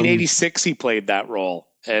 1986, he played that role,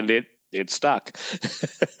 and it stuck.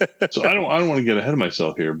 So I don't want to get ahead of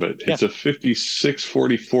myself here, but it's a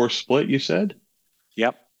 56-44 split, you said?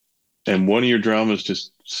 Yep. And one of your dramas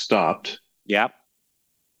just stopped. Yep.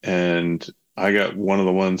 And I got one of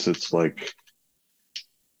the ones that's like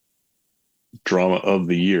drama of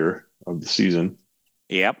the year, of the season.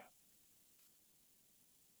 Yep.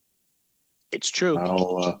 It's true.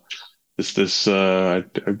 I'm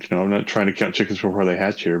not trying to count chickens before they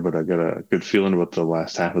hatch here, but I got a good feeling about the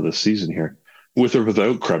last half of the season here, with or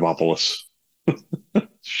without Crapopolis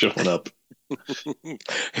showing up.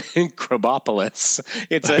 Crapopolis.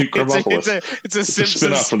 It's a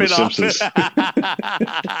Simpsons spin-off from The Simpsons.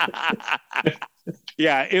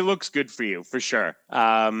 Yeah, it looks good for you for sure.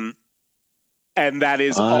 And that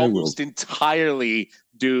is almost entirely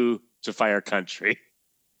due to Fire Country.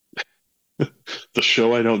 The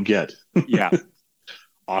show I don't get. Yeah.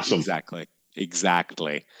 Awesome.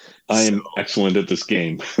 Exactly. I am excellent at this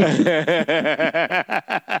game.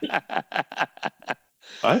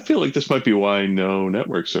 I feel like this might be why no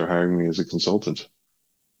networks are hiring me as a consultant.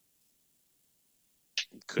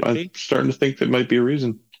 I'm starting to think that might be a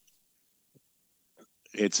reason.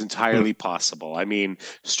 It's entirely possible. I mean,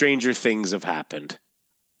 stranger things have happened.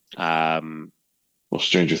 Well,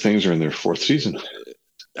 Stranger Things are in their 4th season.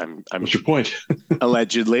 What's your point?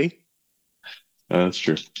 Allegedly. That's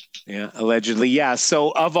true. Yeah, allegedly. Yeah.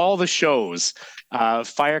 So of all the shows,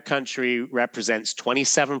 Fire Country represents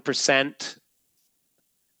 27%.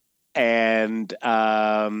 And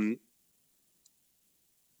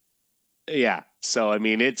yeah, so I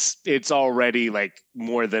mean it's already like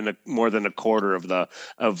more than a quarter of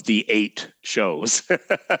the 8 shows.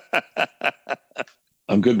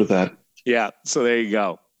 I'm good with that. Yeah, so there you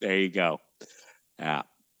go. Yeah.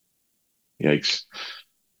 Yikes.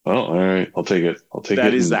 Well, all right, I'll take it.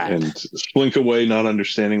 And slink away, not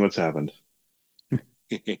understanding what's happened.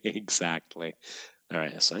 Exactly. All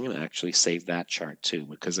right, so I'm going to actually save that chart too,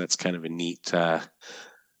 because that's kind of a neat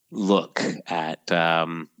look at,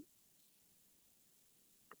 so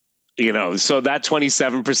that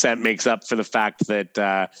 27% makes up for the fact that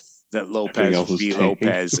that Lopez v.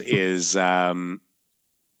 Lopez is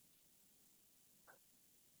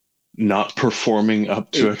not performing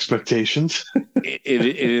up to expectations. it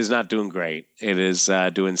is not doing great. It is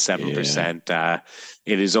doing 7%. Yeah.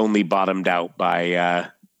 It is only bottomed out by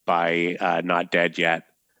Not Dead Yet,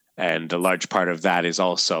 and a large part of that is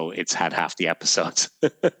also it's had half the episodes.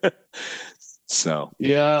 So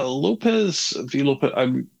yeah, Lopez v. Lopez,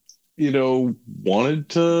 I'm wanted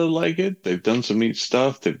to like it. They've done some neat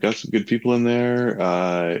stuff. They've got some good people in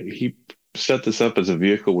there. He set this up as a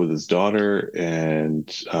vehicle with his daughter, and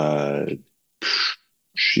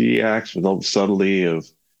she acts with all the subtlety of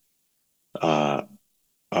a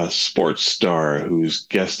sports star who's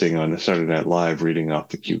guesting on Saturday Night Live reading off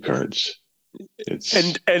the cue cards.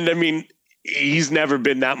 And I mean, he's never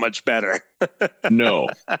been that much better. No.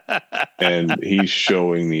 And he's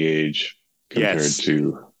showing the age compared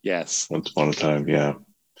to Once Upon a Time. Yeah.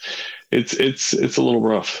 It's a little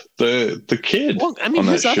rough. The kid. Well, I mean,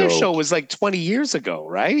 his other show was like 20 years ago,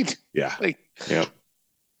 right? Yeah. Yeah.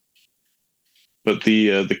 But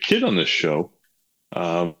the kid on this show,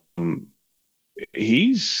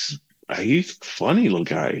 he's funny little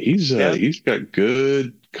guy. He's got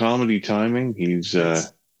good comedy timing. He's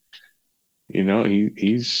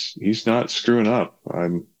he's not screwing up.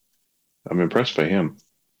 I'm impressed by him.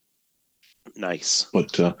 Nice.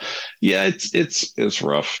 But yeah, it's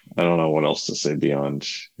rough. I don't know what else to say beyond,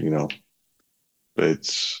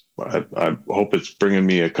 it's I hope it's bringing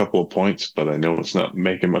me a couple of points, but I know it's not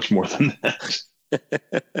making much more than that.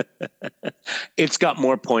 It's got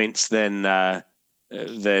more points than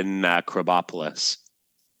Krabopolis.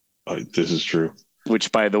 This is true.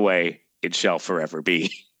 Which, by the way, it shall forever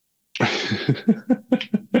be.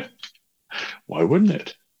 Why wouldn't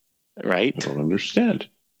it? Right? I don't understand.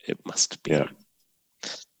 It must be.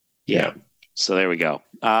 Yeah. So there we go.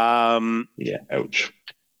 Yeah. Ouch.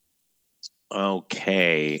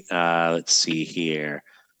 Okay. Let's see here.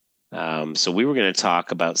 So we were going to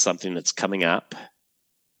talk about something that's coming up.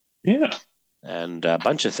 Yeah. And a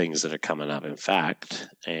bunch of things that are coming up, in fact.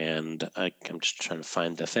 And I'm just trying to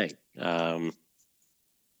find the thing.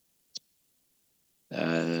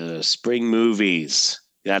 Spring movies.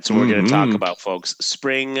 That's what we're going to talk about, folks.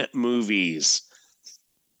 Spring movies.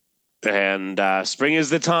 And spring is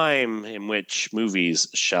the time in which movies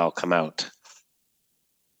shall come out.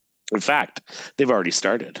 In fact, they've already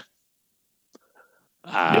started.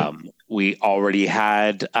 We already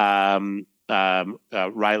had Rilo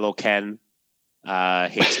Ken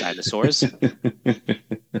hates dinosaurs.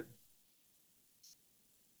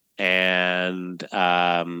 and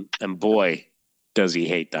boy, does he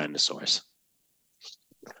hate dinosaurs.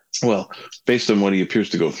 Well, based on what he appears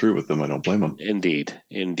to go through with them, I don't blame him. Indeed.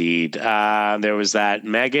 There was that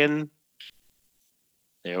Megan.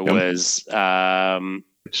 There was...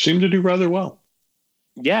 seemed to do rather well.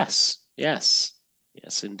 Yes,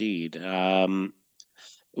 indeed. It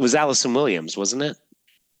was Allison Williams, wasn't it?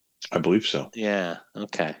 I believe so. Yeah.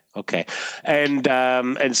 Okay.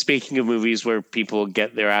 And speaking of movies where people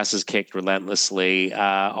get their asses kicked relentlessly,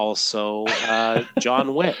 also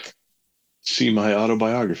John Wick. See my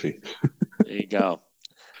autobiography. There you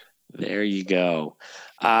go.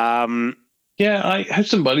 Yeah, I had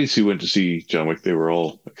some buddies who went to see John Wick. They were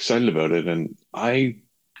all excited about it, and I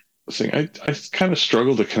was saying I kind of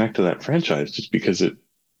struggle to connect to that franchise just because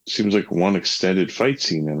it's seems like one extended fight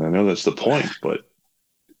scene, and I know that's the point, but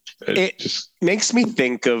it just makes me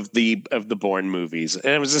think of the Bourne movies,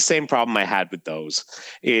 and it was the same problem I had with those.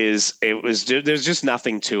 There's just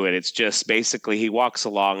nothing to it. It's just basically he walks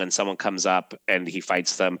along and someone comes up and he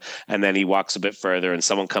fights them, and then he walks a bit further and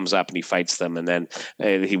someone comes up and he fights them, and then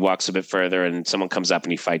he walks a bit further and someone comes up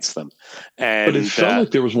and he fights them. But it felt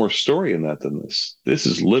like there was more story in that than this. This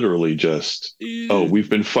is literally just,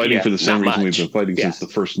 we've been fighting for the same reason we've been fighting since the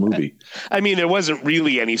first movie. I mean, there wasn't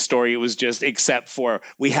really any story. It was just, except for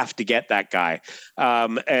we have to get that guy,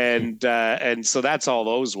 and so that's all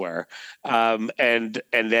those were, and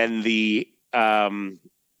then the John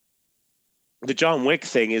Wick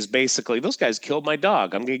thing is basically, those guys killed my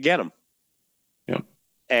dog, I'm gonna get them. Yep.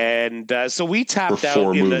 And so we tapped for out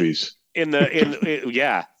 4 movies.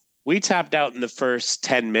 Yeah, we tapped out in the first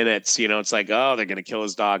 10 minutes. It's like, oh, they're gonna kill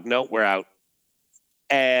his dog. No, we're out.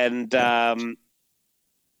 And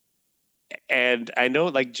and I know,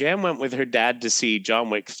 like, Jan went with her dad to see John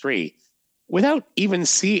Wick 3 without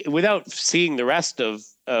seeing the rest of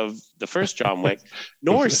the first John Wick,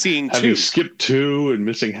 nor seeing 2. Having skipped 2 and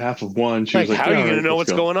missing half of 1, she was like, how are you going to know what's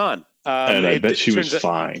going on? And I bet she was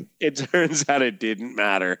fine. It turns out it didn't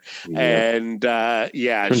matter. Yeah. And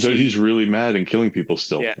turns out he's really mad and killing people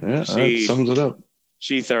still. Yeah, that sums it up.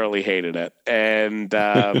 She thoroughly hated it. And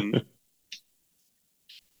and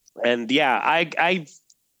yeah, I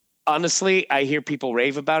honestly, I hear people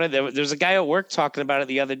rave about it. There's a guy at work talking about it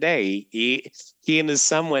the other day. He and his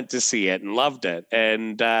son went to see it and loved it.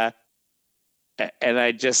 And I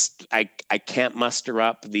can't muster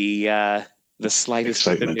up the slightest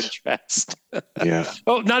bit of interest. Yeah.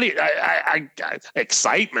 Oh, not even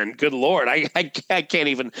excitement. Good Lord. I can't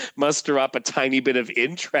even muster up a tiny bit of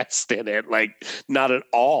interest in it. Like, not at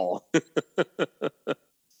all.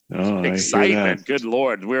 Oh, excitement. Good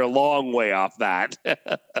Lord. We're a long way off that.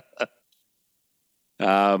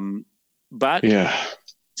 But yeah,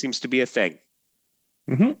 seems to be a thing.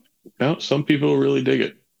 Mm-hmm. Well, some people really dig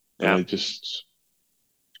it. Yeah. I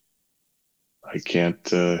can't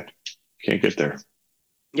get there.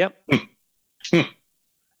 Yep.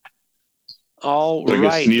 All so right.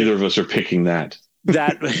 I guess neither of us are picking that.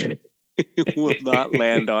 That will not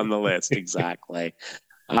land on the list. Exactly.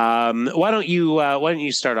 Why don't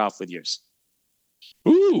you start off with yours?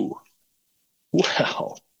 Ooh.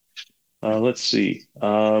 Well, let's see.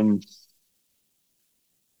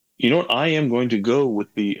 You know what? I am going to go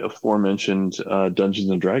with the aforementioned Dungeons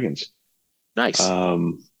and Dragons. Nice.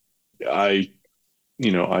 I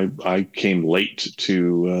came late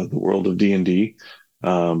to the world of D&D,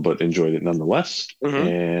 but enjoyed it nonetheless. Mm-hmm.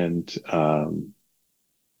 And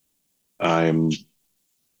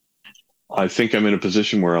I think I'm in a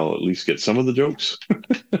position where I'll at least get some of the jokes.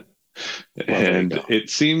 And it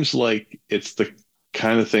seems like it's the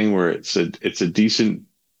kind of thing where it's a decent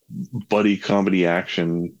buddy comedy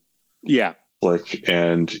action. Yeah. Flick,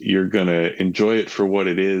 and you're going to enjoy it for what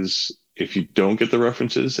it is if you don't get the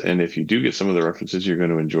references. And if you do get some of the references, you're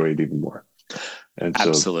going to enjoy it even more. And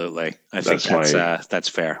absolutely. So I think that's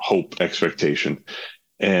fair. Hope, expectation.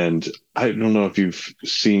 And I don't know if you've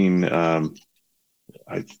seen,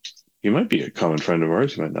 you might be a common friend of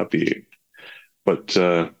ours, you might not be, but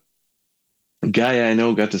a guy I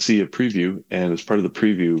know got to see a preview, and as part of the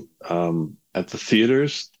preview, at the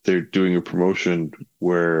theaters, they're doing a promotion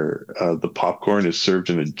where the popcorn is served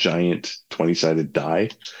in a giant 20-sided die.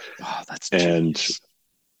 Oh, that's genius. And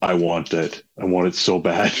I want that. I want it so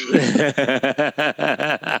bad.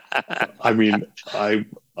 I mean, I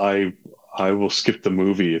will skip the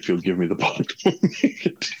movie if you'll give me the popcorn.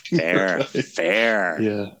 Fair.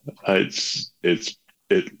 Yeah, it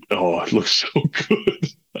looks so good.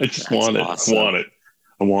 I just want it. Awesome. I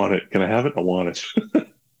want it. Can I have it? I want it.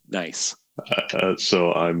 Nice.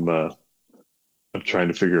 So I'm trying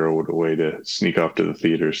to figure out a way to sneak off to the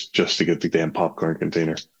theaters just to get the damn popcorn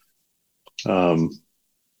container. It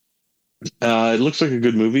looks like a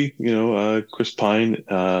good movie, Chris Pine,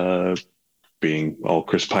 being all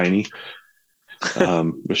Chris Piney.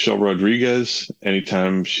 Michelle Rodriguez,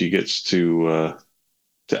 anytime she gets to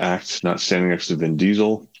act, not standing next to Vin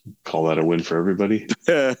Diesel, call that a win for everybody.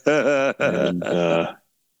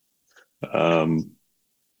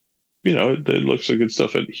 And it looks like good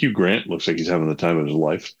stuff. And Hugh Grant looks like he's having the time of his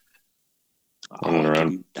life. I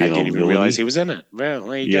didn't even realize he was in it. Well,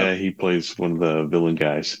 there you go. He plays one of the villain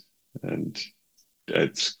guys, and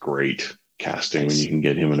it's great casting when you can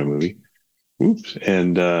get him in a movie. Oops.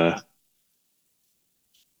 And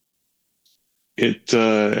it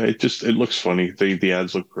looks funny. The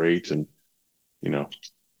ads look great, and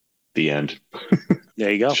the end.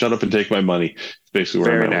 There you go. Shut up and take my money. It's basically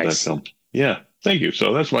where I'm at with that film. Yeah. Thank you.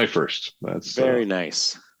 So that's my first. That's Very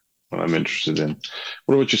nice. what I'm interested in.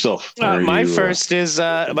 What about yourself? My first is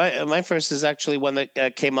my first is actually one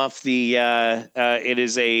that came off the. It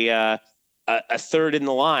is a third in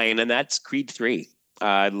the line, and that's Creed 3.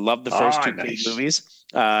 I love the first two Creed movies.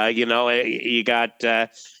 You got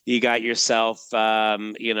yourself,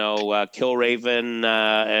 Killraven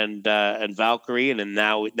and Valkyrie, and then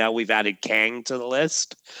now we've added Kang to the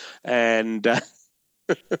list, and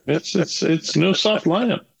it's no soft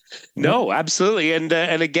lineup. No, absolutely, and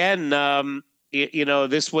again,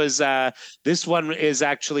 this one is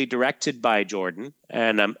actually directed by Jordan,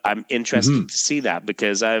 and I'm interested to see that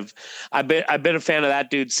because I've been a fan of that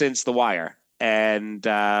dude since The Wire, and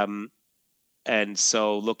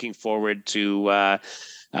so looking forward to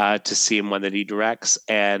seeing one that he directs,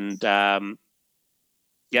 and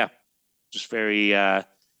just very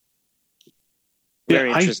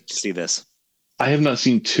interested to see this. I have not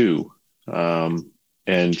seen 2.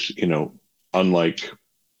 And, unlike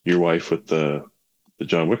your wife with the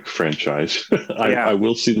John Wick franchise, I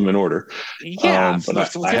will see them in order. Yeah, but I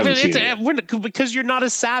haven't seen it. Because you're not a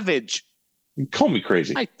savage. Call me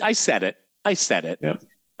crazy. I said it. Yep.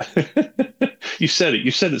 You said it. You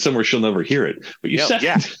said it somewhere she'll never hear it. But you said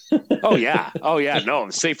it. Oh, yeah. No,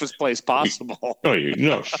 the safest place possible. Oh, you're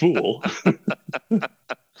not a fool.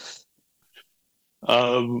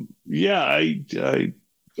 I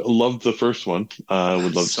loved the first one. I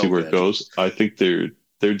would love to see where it goes. I think they're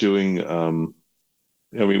doing.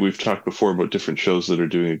 We've talked before about different shows that are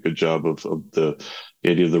doing a good job of the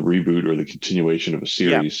idea of the reboot or the continuation of a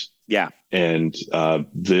series. Yeah. And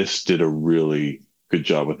this did a really good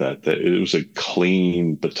job with that. That it was a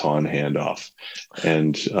clean baton handoff,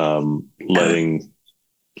 and letting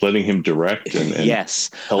him direct and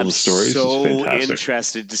tell the stories. So is fantastic.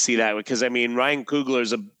 Interested to see that because Ryan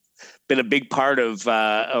Coogler's been a big part of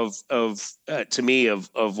to me of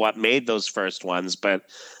what made those first ones, but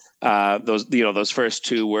those first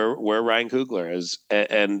two were Ryan Coogler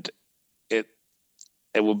and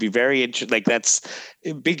it will be very interesting. Like that's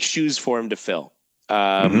big shoes for him to fill.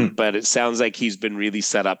 But it sounds like he's been really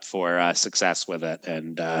set up for success with it,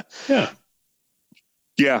 and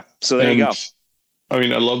So there you go. I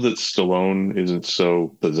mean, I love that Stallone isn't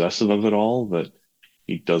so possessive of it all that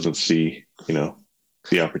he doesn't see,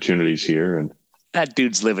 the opportunities here. And that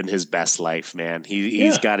dude's living his best life, man.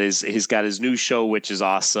 He's got his new show, which is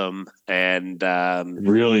awesome. And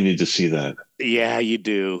really need to see that. Yeah, you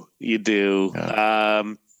do. Yeah.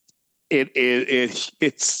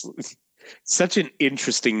 It's such an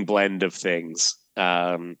interesting blend of things.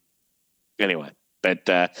 Anyway, but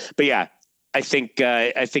yeah, I think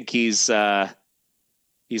he's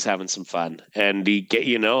having some fun, and he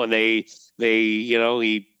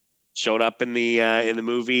showed up in the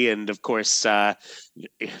movie, and of course, not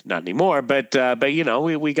anymore, but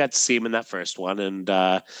we got to see him in that first one, and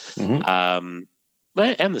and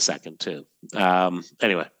the second too.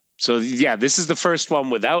 Anyway, so yeah, this is the first one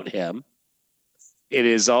without him. It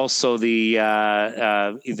is also the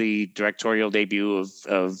directorial debut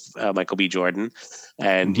of Michael B. Jordan,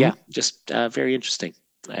 and just very interesting,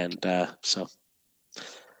 and so.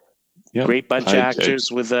 Yep. Great bunch of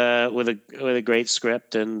actors with a great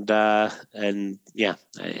script, and you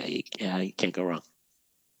can't go wrong.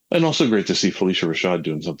 And also great to see Felicia Rashad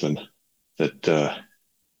doing something that I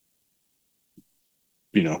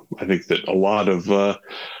think that a lot of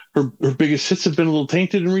her biggest hits have been a little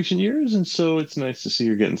tainted in recent years, and so it's nice to see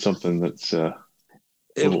her getting something that's a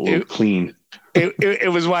little clean.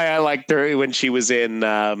 It was why I liked her when she was in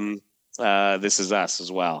This Is Us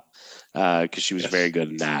as well, because she was very good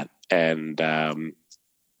in that. And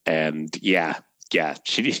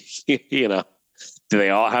she, do they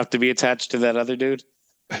all have to be attached to that other dude?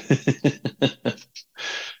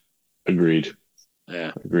 Agreed.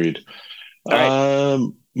 Yeah. Agreed. Right.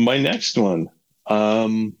 My next one.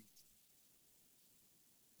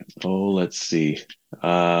 Let's see.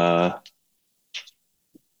 I'm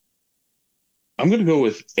going to go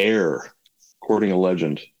with Air, Courting a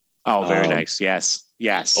Legend. Oh, very nice. Yes.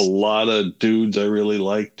 A lot of dudes I really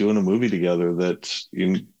like doing a movie together that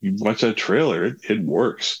you watch that trailer, it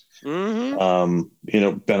works.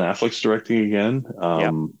 Mm-hmm. Ben Affleck's directing again.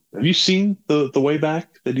 Have you seen the Way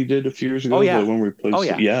Back that he did a few years ago? Oh, yeah. The one where he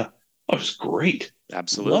plays, yeah. Oh, it was great.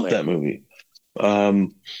 Absolutely. Love that movie.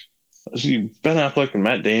 Ben Affleck and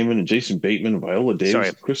Matt Damon and Jason Bateman and Viola Davis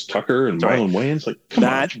and Chris Tucker and Marlon Wayans. Like, come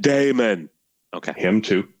Matt on. Damon. Okay. Him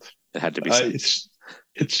too. It had to be said.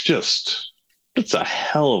 It's a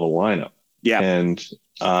hell of a lineup. Yeah. And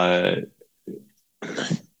a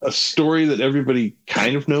story that everybody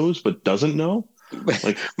kind of knows but doesn't know.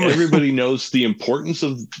 Like everybody knows the importance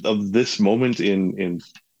of this moment in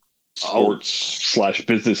Oh, sports slash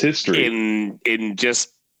business history. in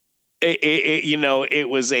just it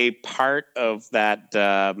was a part of that.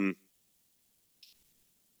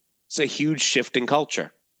 It's a huge shift in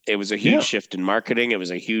culture. It was a huge shift in marketing. It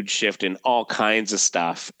was a huge shift in all kinds of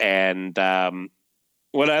stuff. And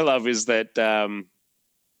what I love is that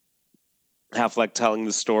Affleck telling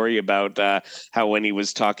the story about how when he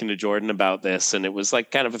was talking to Jordan about this, and it was like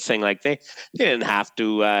kind of a thing, like they didn't have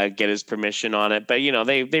to get his permission on it, but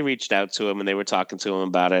they reached out to him and they were talking to him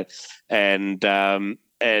about it, and because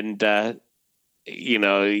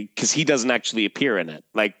he doesn't actually appear in it,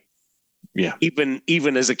 like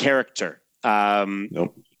even as a character,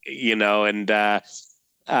 Nope.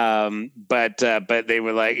 But they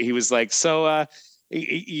were like, he was like, so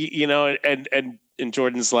and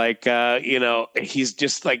Jordan's like, he's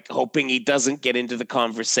just like hoping he doesn't get into the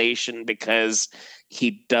conversation because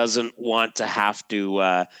he doesn't want to have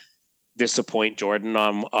to disappoint Jordan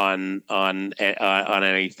on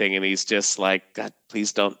anything, and he's just like, God,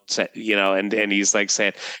 please don't say, and he's like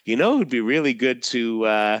saying, it'd be really good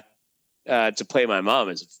to play my mom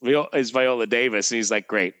is Viola Davis, and he's like,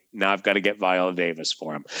 great, now I've got to get Viola Davis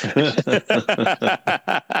for him.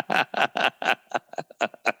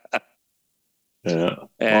 Yeah,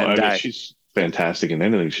 and I mean, she's fantastic in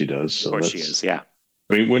anything she does. So of course she is. Yeah.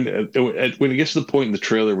 I mean, when it gets to the point in the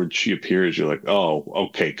trailer where she appears, you're like, oh,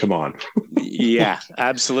 okay, come on. Yeah,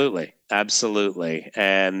 absolutely, and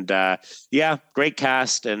great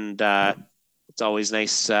cast, and it's always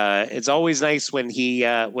nice. It's always nice when he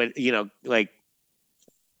like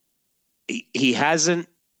he hasn't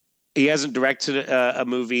directed a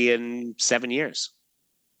movie in 7 years.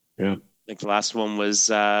 Yeah. I think the last one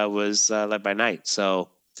was Led by Night.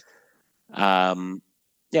 So, it'll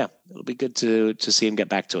be good to see him get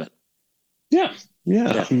back to it. Yeah.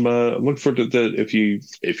 I'm looking forward to that. If you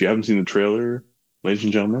haven't seen the trailer, ladies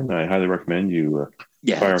and gentlemen, I highly recommend you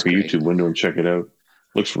fire up a YouTube window and check it out.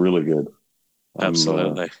 Looks really good.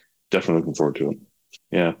 Absolutely. Definitely looking forward to it.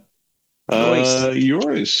 Yeah. Nice.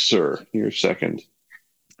 Yours, sir. You're second.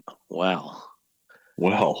 Well.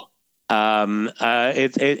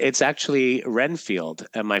 It's actually Renfield,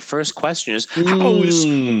 and my first question is, how is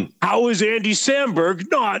Andy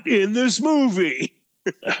Samberg not in this movie?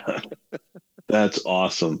 That's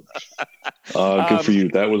awesome. Good for you.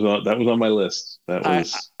 That was on my list. That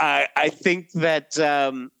was. I think that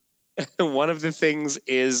one of the things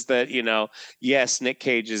is that yes, Nick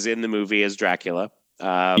Cage is in the movie as Dracula.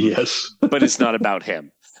 Yes, but it's not about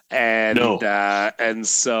him, and no. And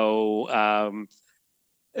so.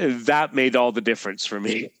 That made all the difference for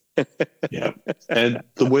me. Yeah, and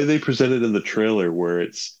the way they presented in the trailer, where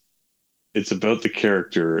it's about the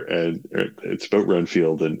character and it's about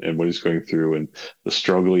Renfield and what he's going through and the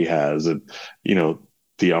struggle he has, and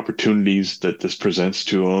the opportunities that this presents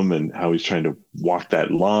to him and how he's trying to walk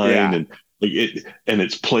that line, and like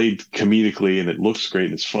it's played comedically and it looks great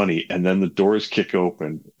and it's funny, and then the doors kick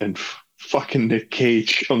open and fucking Nick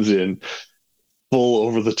Cage comes in, full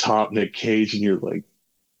over the top Nick Cage, and you're like,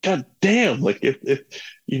 God damn! Like if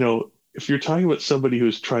you're talking about somebody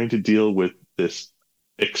who's trying to deal with this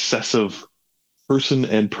excessive person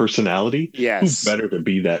and personality, yes, who's better to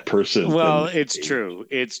be that person? Well, it's true,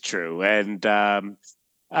 and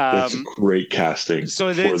that's great casting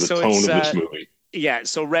for the tone of this movie. Yeah,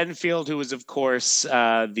 so Renfield, who is of course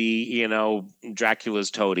the Dracula's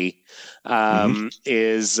toady,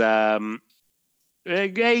 is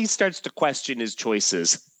he starts to question his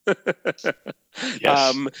choices.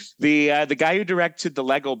 Yes. The guy who directed the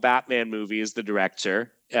Lego Batman movie is the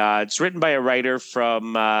director. It's written by a writer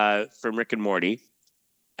from Rick and Morty,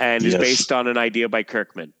 and is based on an idea by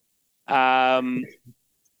Kirkman. And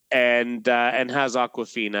has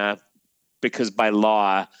Awkwafina, because by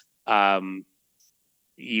law,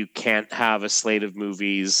 you can't have a slate of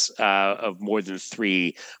movies of more than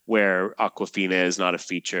 3 where Awkwafina is not a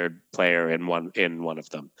featured player in one of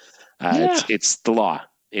them. It's the law.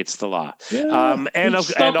 It's the law. Yeah. And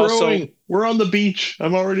also, we're on the beach.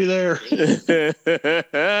 I'm already there.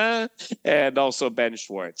 And also Ben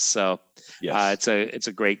Schwartz. So yes. It's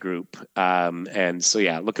a great group. And so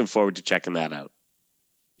looking forward to checking that out.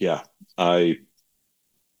 Yeah,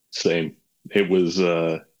 same. It was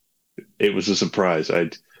a surprise.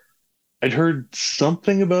 I'd heard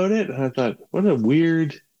something about it, and I thought, what a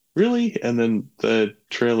weird. Really? And then the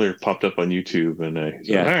trailer popped up on YouTube, and I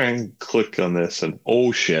said, all right, click on this, and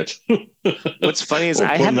oh shit! What's funny is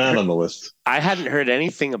I hadn't that on the list. I hadn't heard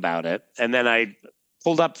anything about it, and then I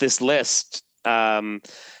pulled up this list,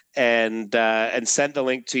 and sent the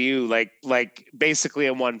link to you like basically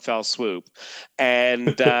in one fell swoop,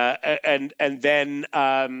 and and then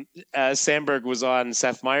Sandberg was on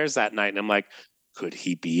Seth Meyers that night, and I'm like, could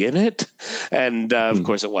he be in it? And of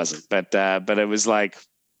course it wasn't, but it was like,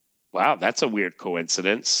 wow, that's a weird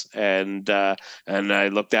coincidence. And I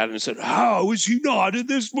looked at it and said, how is he not in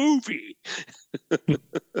this movie?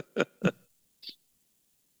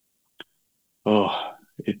 Oh,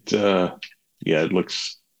 it's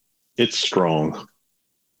strong.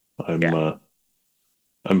 I'm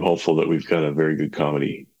hopeful that we've got a very good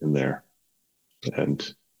comedy in there,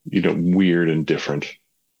 and weird and different.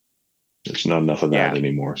 There's not enough of that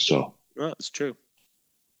anymore. So, well, it's true.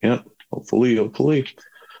 Yeah, hopefully.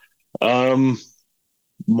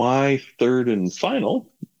 My third and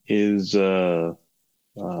final is the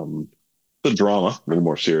drama, a little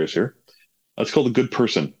more serious here. It's called A Good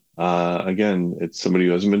Person. Again, it's somebody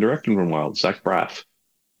who hasn't been directing for a while. Zach Braff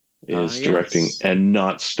is directing and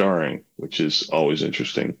not starring, which is always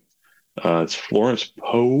interesting. It's Florence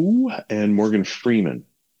Poe and Morgan Freeman.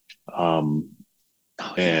 I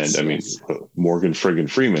mean, Morgan friggin'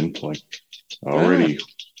 Freeman, like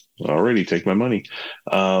already take my money.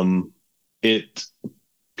 It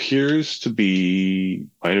appears to be,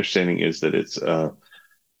 my understanding is that it's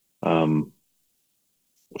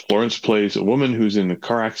Florence plays a woman who's in a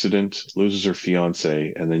car accident, loses her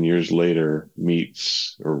fiance, and then years later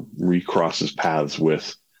meets or recrosses paths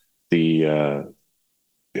with the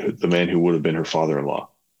man who would have been her father-in-law,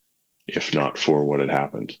 if not for what had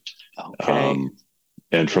happened. Okay.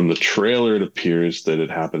 And from the trailer, it appears that it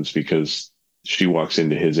happens because she walks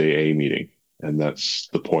into his AA meeting, and that's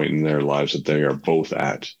the point in their lives that they are both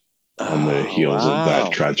at on the heels of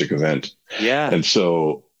that tragic event. Yeah. And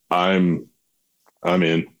so I'm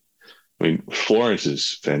in. I mean, Florence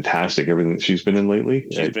is fantastic. Everything that she's been in lately.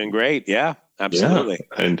 She's been great. Yeah, absolutely.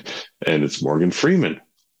 Yeah. And it's Morgan Freeman.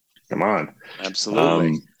 Come on.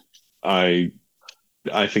 Absolutely. I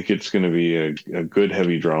think it's going to be a good,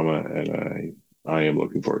 heavy drama, and I am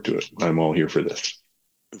looking forward to it. I'm all here for this.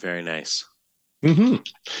 Very nice. Mm-hmm.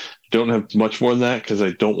 Don't have much more than that because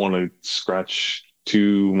I don't want to scratch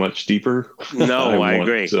too much deeper. No, I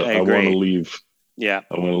agree. I want to leave. Yeah,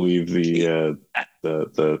 I want to leave the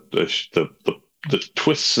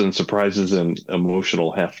twists and surprises and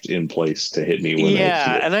emotional heft in place to hit me when I see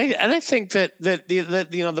it. and I think that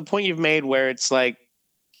the point you've made where it's like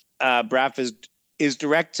Braff is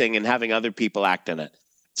directing and having other people act in it.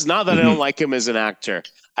 It's not that I don't like him as an actor.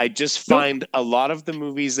 I just find a lot of the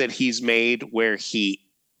movies that he's made where he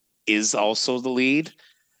is also the lead.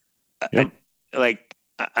 I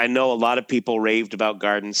know a lot of people raved about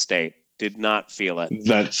Garden State. Did not feel it.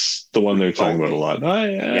 That's the one they're talking about a lot.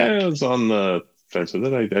 I was on the fence with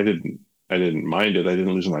it. I didn't mind it. I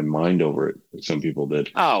didn't lose my mind over it, like some people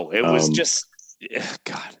did. Oh, it was just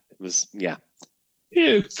God. It was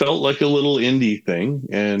It felt like a little indie thing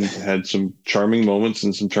and had some charming moments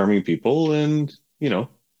and some charming people, and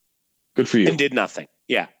good for you. And did nothing.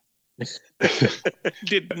 Yeah.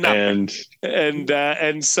 Did nothing.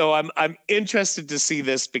 And so I'm interested to see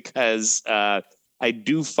this because I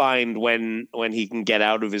do find when he can get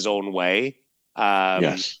out of his own way,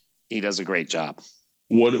 he does a great job.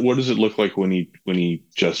 What does it look like when he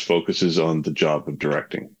just focuses on the job of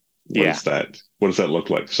directing? What does that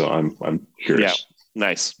look like? So I'm curious. Yeah.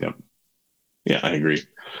 Nice. Yeah, I agree.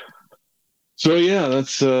 So yeah,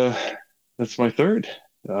 that's my third.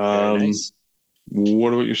 Nice.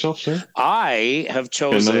 What about yourself, sir? I have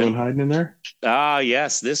chosen another one hiding in there.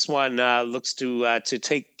 Yes, this one looks to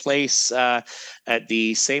take place at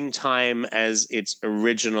the same time as its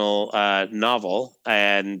original novel,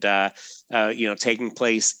 and taking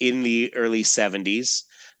place in the early 70s.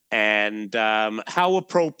 And how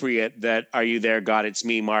appropriate that "Are You There, God? It's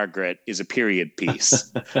Me, Margaret" is a period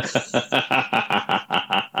piece.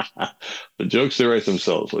 The jokes they write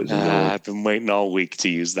themselves, ladies and gentlemen. I've been waiting all week to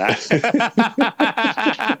use that.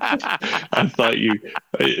 I thought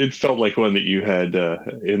it felt like one that you had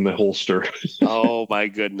in the holster. Oh my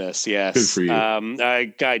goodness, yes. Good for you.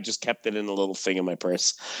 I just kept it in a little thing in my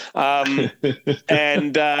purse. And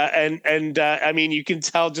I mean, you can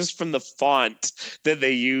tell just from the font that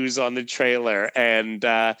they use on the trailer, and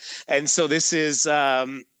so this is.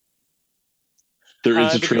 There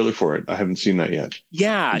is a trailer for it. I haven't seen that yet.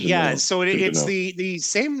 Yeah. So it's the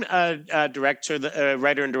same director,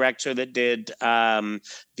 writer and director that did The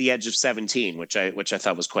Edge of 17, which I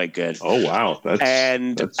thought was quite good. Oh wow,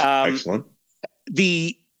 that's excellent.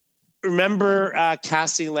 Remember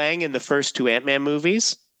Cassie Lang in the first two Ant-Man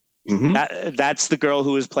movies? Mm-hmm. That's the girl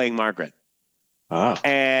who was playing Margaret. Ah.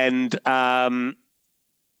 And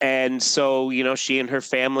And so, she and her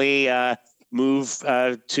family move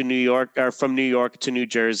to New York, or from New York to New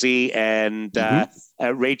Jersey. And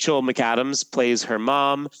Rachel McAdams plays her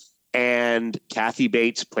mom, and Kathy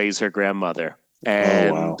Bates plays her grandmother.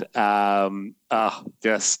 And the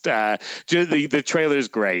trailer is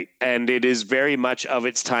great, and it is very much of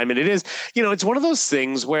its time. And it is, it's one of those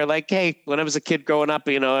things where, like, hey, when I was a kid growing up,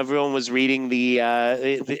 everyone was reading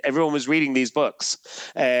everyone was reading these books,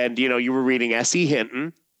 and you were reading S.E.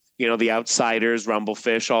 Hinton, The Outsiders,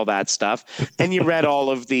 Rumblefish, all that stuff, and you read all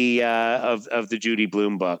of the of the Judy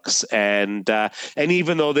Blume books, and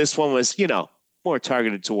even though this one was more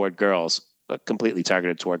targeted toward girls, completely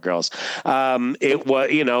targeted toward girls, it was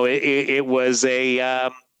it was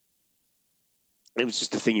it was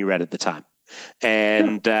just a thing you read at the time.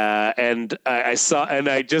 And I saw, and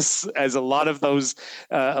I just, as a lot of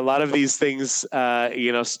these things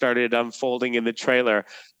started unfolding in the trailer,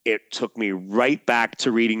 it took me right back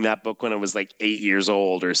to reading that book when I was like 8 years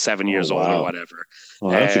old or 7 years old or whatever.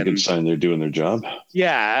 Well, that's a good sign they're doing their job.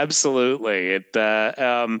 Yeah, absolutely.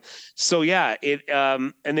 So yeah,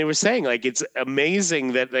 and they were saying, like, it's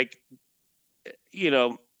amazing that, like,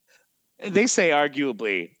 they say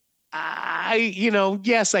arguably,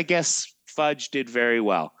 yes, I guess Fudge did very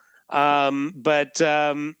well. But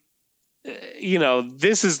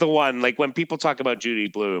this is the one, like, when people talk about Judy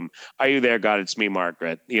Blume, Are You There, God? It's Me,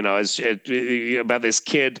 Margaret, about this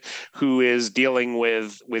kid who is dealing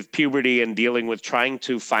with puberty and dealing with trying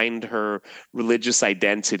to find her religious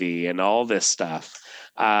identity and all this stuff.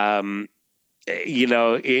 It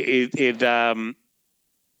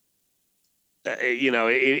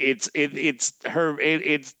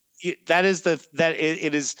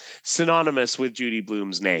is synonymous with Judy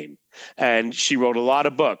Blume's name, and she wrote a lot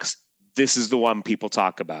of books. This is the one people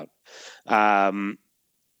talk about. And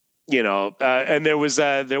there was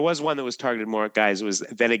one that was targeted more at guys. It was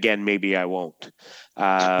Then Again, Maybe I Won't.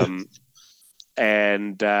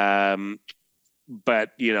 But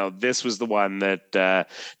this was the one that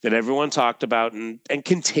everyone talked about and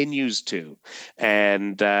continues to,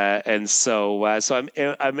 and so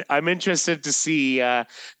I'm interested to see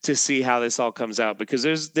how this all comes out, because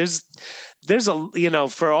there's a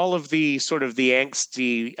for all of the sort of the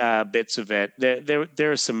angsty bits of it,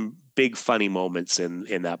 there are some big funny moments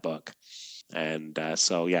in that book, and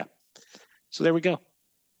so there we go.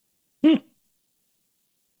 Well,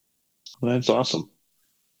 that's awesome.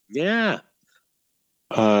 Yeah.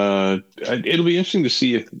 It'll be interesting to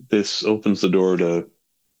see if this opens the door to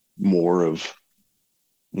more of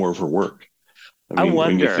her work. I mean,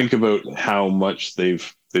 when you think about how much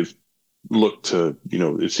they've looked to,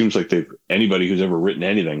 it seems like anybody who's ever written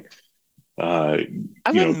anything, I'm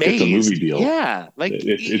amazed. Gets a movie deal. Yeah, like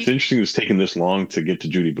it's interesting it's taken this long to get to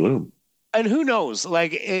Judy Blume. And who knows?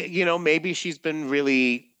 Like, maybe she's been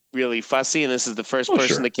really, really fussy, and this is the first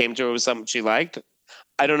person that came to her with something she liked.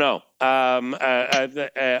 I don't know. I'm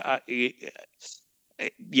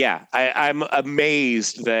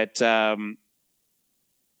amazed that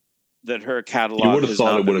that her catalog. You would have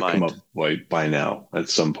thought it would have come up by now at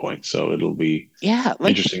some point, so it'll be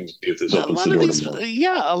interesting to see if this opens the door to more.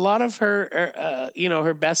 Yeah, a lot of her,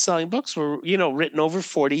 her best-selling books were, written over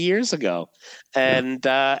 40 years ago, and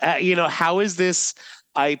how is this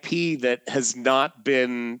IP that has not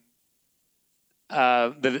been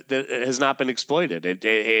that has not been exploited?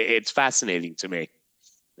 It's fascinating to me,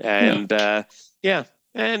 and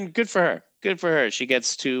and good for her. Good for her. She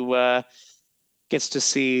gets to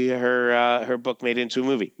see her book made into a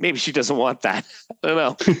movie. Maybe she doesn't want that. I don't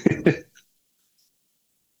know.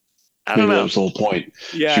 Maybe that was the whole point.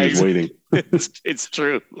 Yeah, she was waiting. It's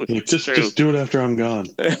true. Just do it after I'm gone.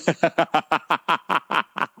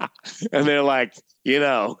 And they're like,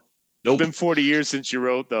 nope. It's been 40 years since you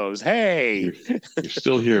wrote those. Hey, you're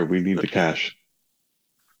still here. We need the cash.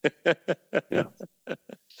 Yeah.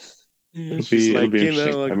 It'll be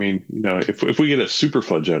interesting. I mean, if we get a super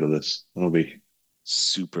fudge out of this, it'll be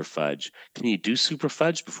super fudge. Can you do super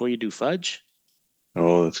fudge before you do fudge?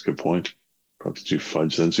 Oh, that's a good point. Probably do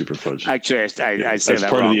fudge then super fudge. Actually, I say that's that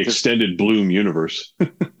part wrong. Of the extended Blume universe.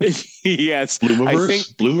 Yes,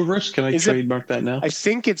 Bloomiverse. Can I trademark that now? I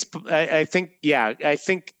think it's. I think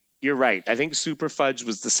you're right. I think super fudge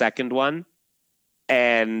was the second one,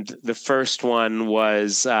 and the first one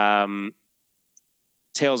was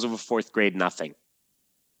Tales of a Fourth Grade Nothing.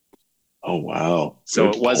 Oh, wow. So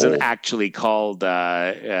it wasn't actually called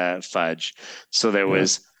Fudge. So there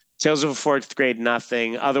was Tales of a Fourth Grade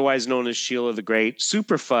Nothing, otherwise known as Sheila the Great,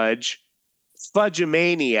 Super Fudge,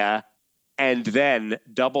 Fudgemania, and then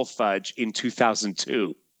Double Fudge in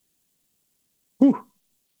 2002. Whew.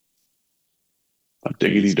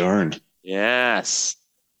 Diggity darn. Yes.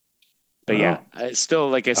 But yeah, Wow. still,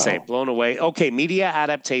 like I say, Wow. blown away. Okay, media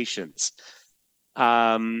adaptations.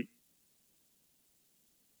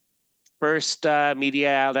 First media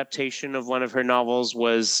adaptation of one of her novels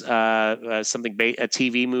was a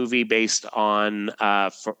TV movie based on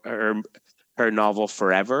her novel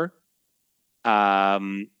Forever,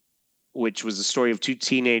 which was the story of two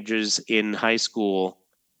teenagers in high school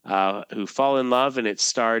who fall in love, and it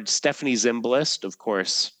starred Stephanie Zimbalist, of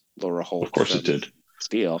course, Laura Of Holt course it from did.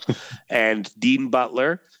 Steel, and Dean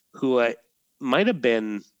Butler, who might have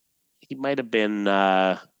been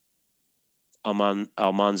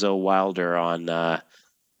Almanzo Wilder on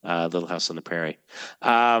Little House on the Prairie.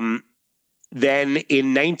 Then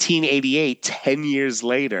in 1988, 10 years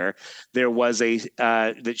later, there was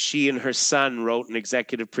that she and her son wrote and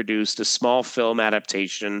executive produced a small film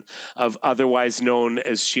adaptation of otherwise known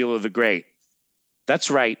as Sheila the Great. That's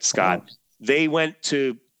right, Scott. Wow. They went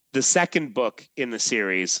to the second book in the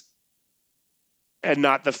series and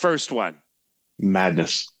not the first one.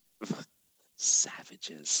 Madness.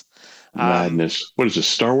 Savages. Madness. What is this,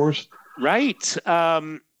 Star Wars? Right.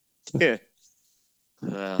 Yeah.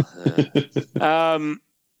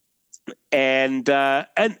 And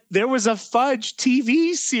there was a Fudge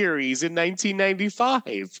TV series in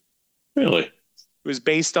 1995. Really? It was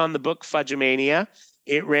based on the book Fudgemania.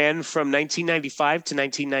 It ran from 1995 to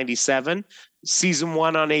 1997. Season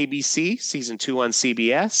 1 on ABC, season 2 on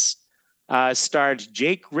CBS. Starred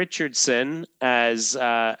Jake Richardson as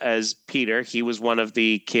Peter. He was one of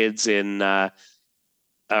the kids in, or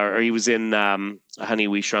he was in Honey,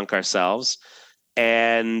 We Shrunk Ourselves.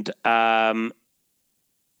 And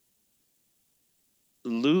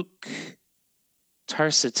Luke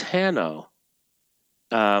Tarsitano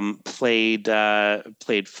played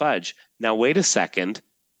Fudge. Now, wait a second.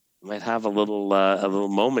 I might have a little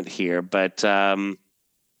moment here, but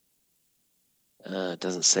it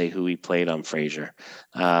doesn't say who he played on Frasier.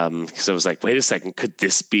 Because I was like, wait a second, could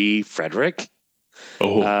this be Frederick?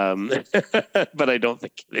 Oh, But I don't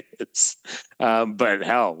think it is. But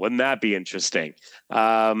hell, wouldn't that be interesting?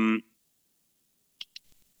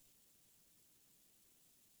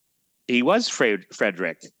 He was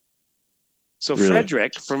Frederick. So really?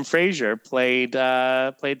 Frederick from Frasier played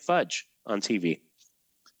Fudge on TV.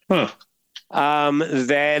 Huh.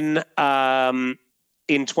 Then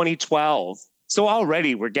in 2012, so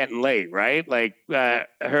already we're getting late, right? Like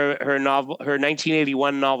her novel, her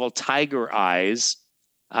 1981 novel Tiger Eyes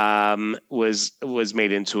was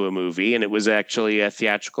made into a movie, and it was actually a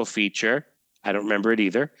theatrical feature. I don't remember it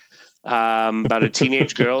either. About a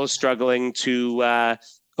teenage girl struggling to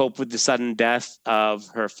cope with the sudden death of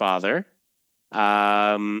her father.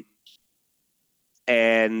 And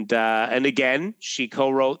again, she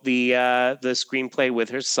co-wrote the screenplay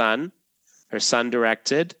with her son. Her son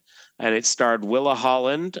directed, and it starred Willa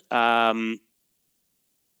Holland,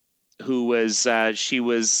 who was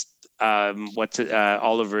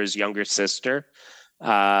Oliver's younger sister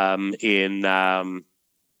in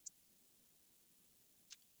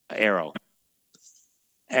Arrow,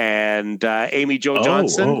 and Amy Jo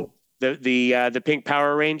Johnson, the Pink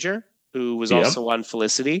Power Ranger, who was also on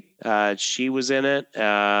Felicity. She was in it.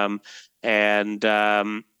 Yeah.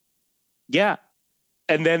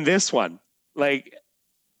 And then this one, like,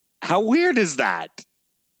 how weird is that?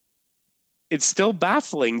 It's still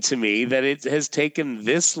baffling to me that it has taken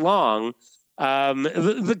this long.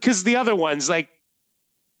 Because the other ones, like,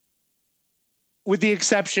 with the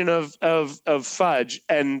exception of Fudge,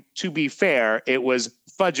 and to be fair, it was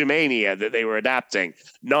Fudgemania that they were adapting,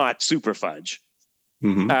 not Super Fudge.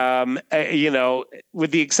 Mm-hmm.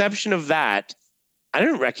 With the exception of that, I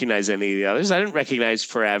didn't recognize any of the others. I didn't recognize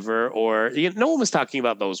Forever, or no one was talking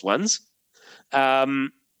about those ones.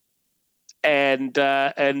 And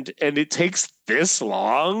it takes this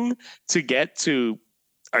long to get to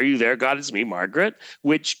Are You There, God? It's Me, Margaret,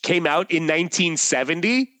 which came out in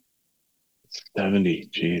 1970. 70,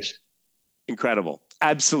 jeez. Incredible.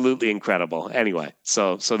 Absolutely incredible. Anyway,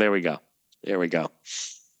 so there we go.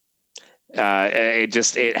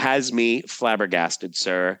 It has me flabbergasted,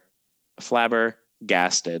 sir.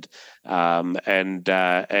 Flabbergasted. I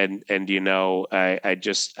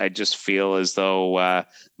just feel as though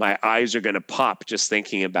my eyes are going to pop just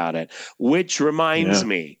thinking about it. Which reminds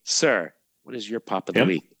me, sir, what is your pop of the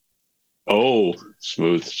week? Oh,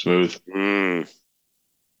 smooth.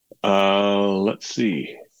 Let's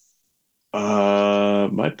see.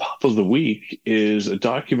 My pop of the week is a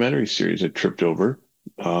documentary series I tripped over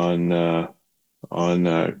on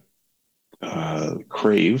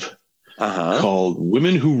Crave called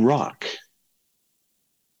Women Who Rock.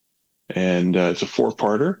 And it's a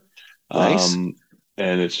 4-parter. Nice. And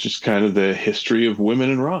it's just kind of the history of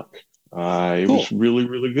women in rock. It Cool. was really,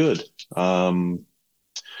 really good.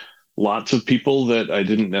 Lots of people that I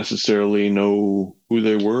didn't necessarily know who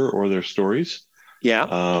they were or their stories.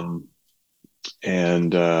 Yeah.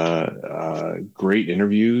 And great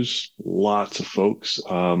interviews, lots of folks.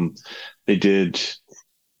 They did,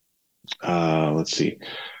 let's see,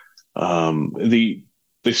 they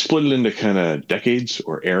split it into kind of decades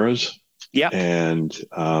or eras. Yep. And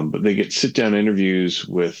but they get sit down interviews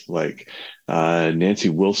with like Nancy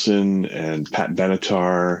Wilson and Pat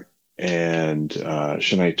Benatar and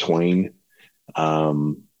Shania Twain,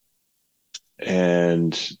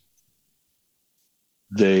 and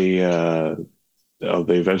they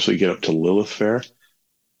they eventually get up to Lilith Fair.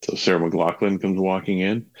 So Sarah McLachlan comes walking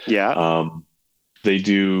in. Yeah. They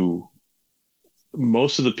do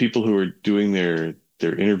most of the people who are doing their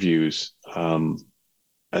interviews.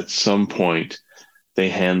 At some point, they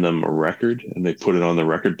hand them a record and they put it on the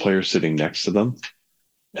record player sitting next to them,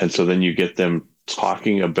 and so then you get them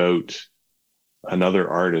talking about another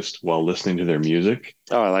artist while listening to their music.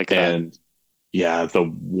 Oh, I like that. And yeah, the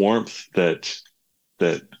warmth that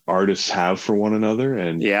artists have for one another,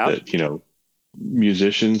 and that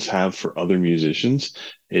musicians have for other musicians.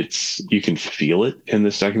 You can feel it in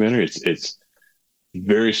this documentary. It's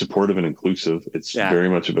very supportive and inclusive. It's very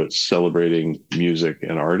much about celebrating music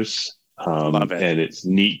and artists. Love it. And it's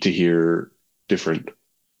neat to hear different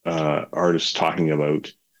artists talking about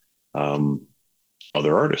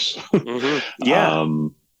other artists. Mm-hmm. Yeah.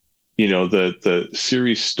 The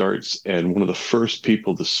series starts, and one of the first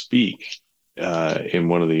people to speak in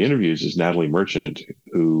one of the interviews is Natalie Merchant,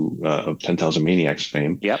 who of 10,000 Maniacs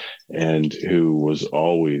fame, and who was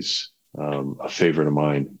always a favorite of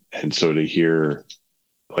mine. And so to hear,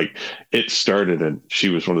 like, it started, and she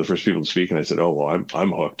was one of the first people to speak, and I said, "Oh, well, I'm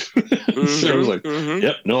hooked." Mm-hmm, so I was like,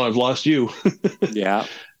 "Yep, no, I've lost you." Yeah.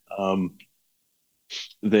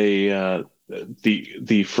 The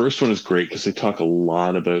first one is great because they talk a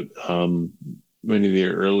lot about many of the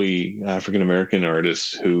early African American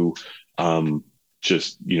artists who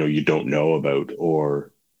just you don't know about,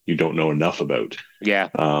 or you don't know enough about. Yeah.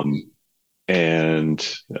 And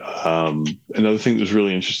another thing that was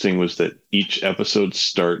really interesting was that each episode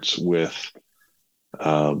starts with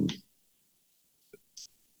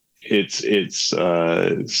it's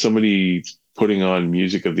somebody putting on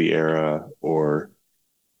music of the era, or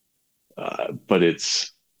but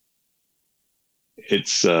it's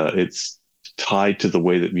tied to the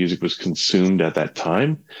way that music was consumed at that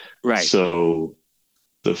time. Right. So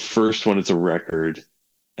the first one is a record,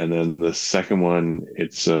 and then the second one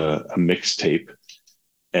it's a mixtape,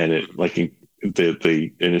 and it like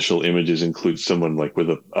the initial images include someone like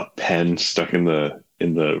with a pen stuck in the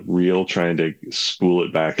reel trying to spool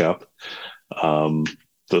it back up.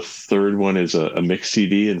 The third one is a mix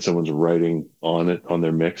CD, and someone's writing on it on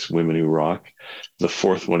their mix, "Women Who Rock." The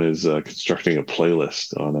fourth one is constructing a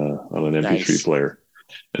playlist on an MP3 player,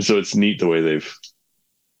 and so it's neat the way they've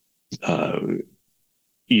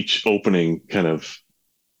each opening kind of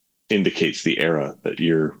indicates the era that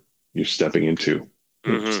you're stepping into.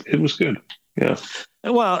 Mm-hmm. It was good. Yeah.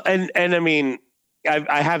 Well, and I mean,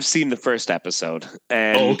 I have seen the first episode,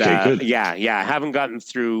 and good. I haven't gotten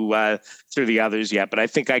through the others yet, but I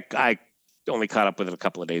think I only caught up with it a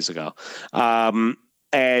couple of days ago. And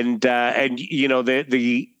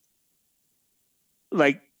the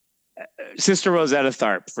like Sister Rosetta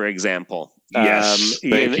Tharpe, for example. Yes,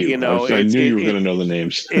 thank you. I knew you were going to know the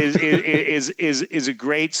names. is a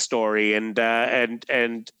great story, and I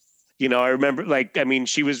remember,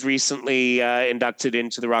 she was recently inducted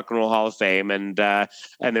into the Rock and Roll Hall of Fame, and there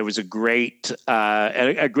was a great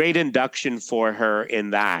induction for her in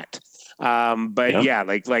that.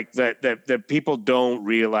 The people don't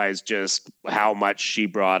realize just how much she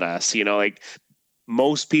brought us.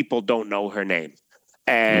 Most people don't know her name,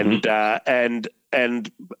 and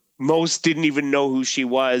and most didn't even know who she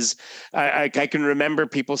was. I can remember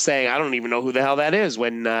people saying, "I don't even know who the hell that is,"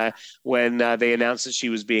 when they announced that she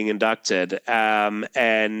was being inducted. There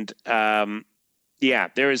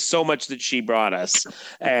is so much that she brought us,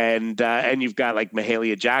 and you've got like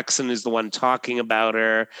Mahalia Jackson is the one talking about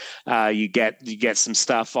her. You get some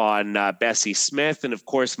stuff on Bessie Smith, and of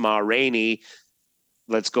course Ma Rainey.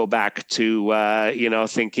 Let's go back to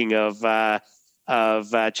thinking of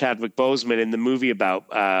Chadwick Boseman in the movie about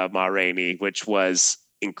Ma Rainey, which was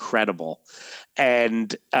incredible.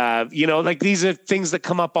 And, these are things that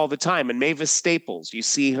come up all the time. And Mavis Staples, you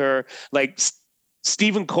see her,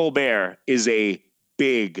 Stephen Colbert is a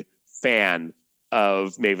big fan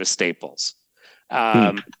of Mavis Staples.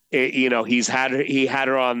 He had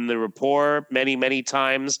her on The Rapport many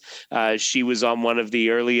times. She was on one of the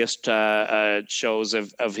earliest shows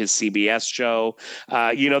of his CBS show.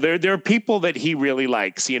 There are people that he really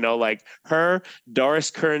likes. Like her,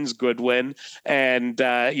 Doris Kearns Goodwin, and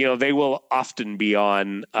they will often be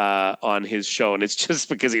on his show, and it's just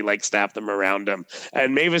because he likes to have them around him.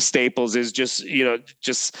 And Mavis Staples is just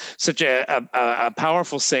such a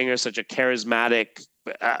powerful singer, such a charismatic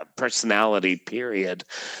personality, period.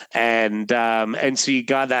 And so you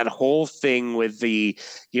got that whole thing with the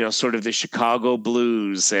sort of the Chicago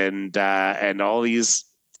blues and all these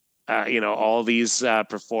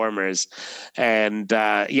performers, and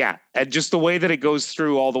and just the way that it goes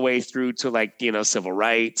through all the way through to like civil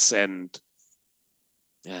rights, and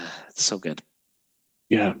it's so good.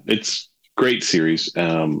 Yeah, it's great series.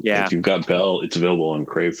 If you've got Bell, it's available on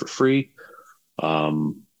Crave for free.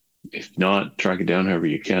 If not, track it down however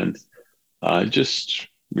you can. Just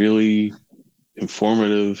really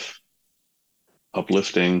informative,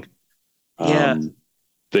 uplifting. They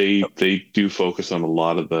do focus on a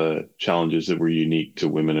lot of the challenges that were unique to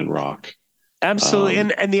women in rock. Absolutely,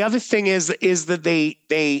 and the other thing is that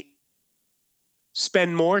they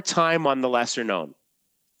spend more time on the lesser known.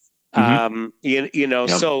 Yep.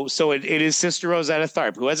 So it is Sister Rosetta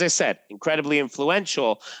Tharpe, who, as I said, incredibly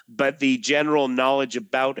influential, but the general knowledge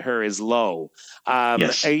about her is low.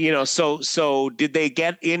 Yes. So did they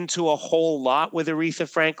get into a whole lot with Aretha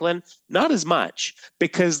Franklin? Not as much,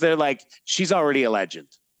 because they're like, she's already a legend.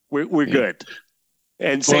 We're good.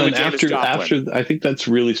 And same with Janis Joplin. After, I think that's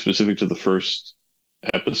really specific to the first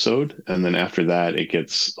episode, and then after that, it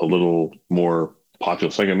gets a little more popular.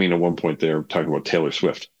 It's like, at one point they're talking about Taylor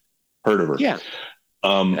Swift. Heard of her? Yeah.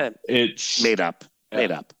 It's made up.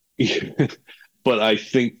 But I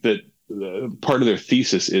think that part of their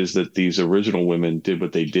thesis is that these original women did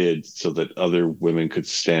what they did so that other women could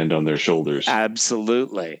stand on their shoulders.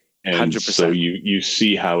 Absolutely. 100%. And so you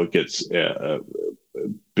see how it gets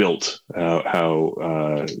built,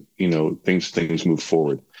 how things move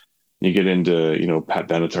forward. You get into Pat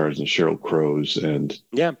Benatar's and Sheryl Crow's, and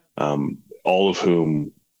all of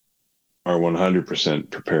whom are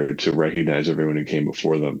 100% prepared to recognize everyone who came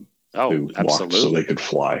before them, who walked so they could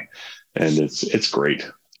fly, and it's great.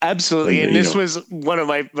 Absolutely, and this was one of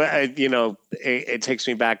my, it takes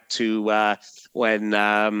me back to when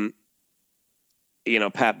Pat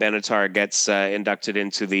Benatar gets inducted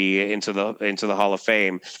into the Hall of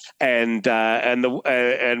Fame, and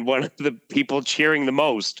one of the people cheering the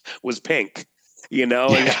most was Pink,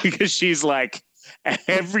 because she's like,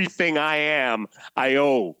 everything I am, I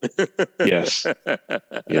owe. Yes.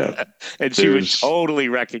 Yeah. And she would totally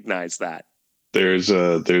recognize that. There's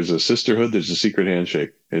a sisterhood. There's a secret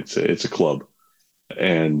handshake. It's a club,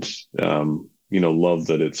 and love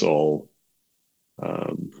that it's all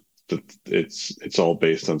it's all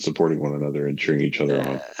based on supporting one another and cheering each other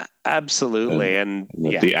on. Absolutely, and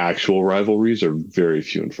the actual rivalries are very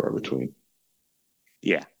few and far between.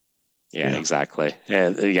 Yeah, exactly,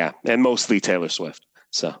 and mostly Taylor Swift.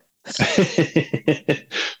 So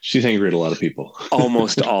she's angry at a lot of people.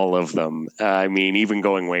 Almost all of them. Even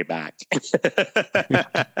going way back.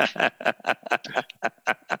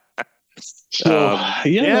 So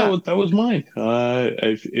that was mine.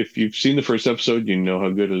 If you've seen the first episode, you know how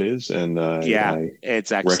good it is, and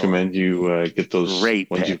it's excellent. Recommend you get those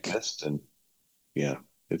great ones pick. you missed, and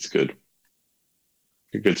it's good.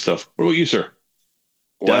 Good stuff. What about you, sir?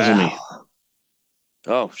 Dazzle me.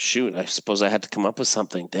 Oh, shoot. I suppose I had to come up with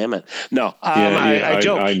something. Damn it. No, I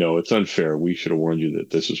joke. I know. It's unfair. We should have warned you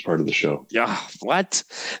that this was part of the show. Yeah. What?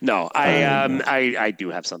 No, I do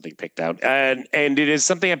have something picked out. And it is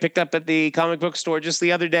something I picked up at the comic book store just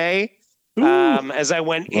the other day. As I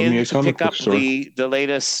went in to pick up the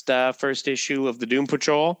latest first issue of the Doom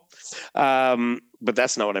Patrol. But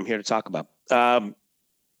that's not what I'm here to talk about.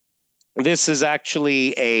 This is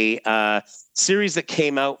actually a series that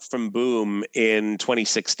came out from Boom in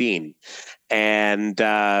 2016, and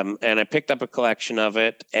I picked up a collection of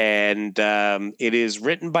it, and it is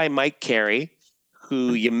written by Mike Carey,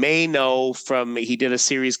 who you may know from, he did a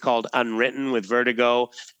series called Unwritten with Vertigo,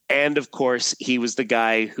 and of course he was the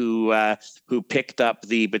guy who picked up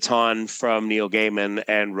the baton from Neil Gaiman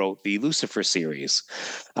and wrote the Lucifer series,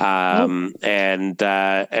 and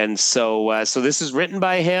so this is written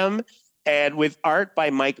by him, and with art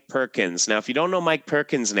by Mike Perkins. Now, if you don't know Mike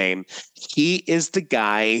Perkins' name, he is the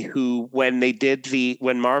guy who, when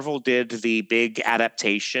Marvel did the big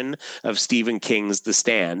adaptation of Stephen King's The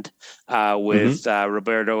Stand, with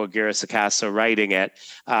Roberto Aguirre Sacasa writing it,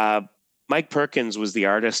 Mike Perkins was the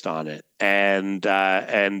artist on it, and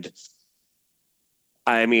I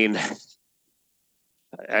mean,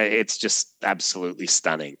 it's just absolutely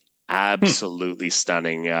stunning. Absolutely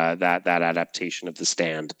stunning, that adaptation of The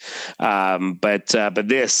Stand, but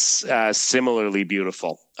this similarly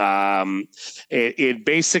beautiful. It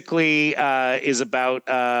basically is about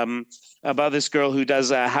this girl who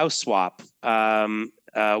does a house swap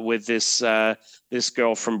with this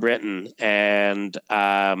girl from Britain, and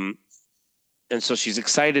so she's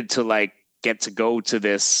excited to like get to go to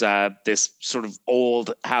this sort of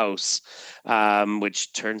old house,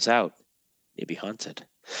 which turns out may be haunted.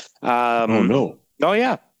 Oh no. Oh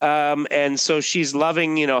yeah. And so she's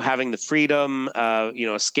loving, having the freedom,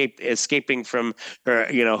 escaping from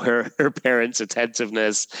her, her parents'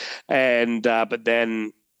 attentiveness, and but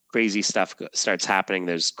then crazy stuff starts happening.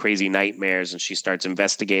 There's crazy nightmares, and she starts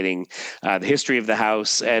investigating the history of the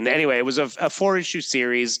house. And anyway, it was a 4-issue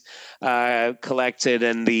series collected,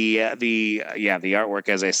 and the artwork,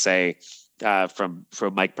 as I say, from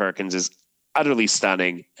Mike Perkins is utterly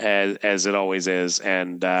stunning, as it always is,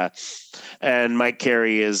 and Mike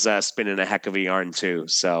Carey is spinning a heck of a yarn too.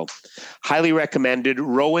 So, highly recommended.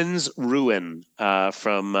 Rowan's Ruin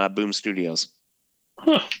from Boom Studios.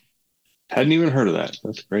 Huh. Hadn't even heard of that.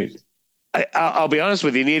 That's great. I'll be honest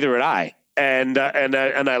with you, neither had I. And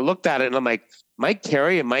I looked at it and I'm like, Mike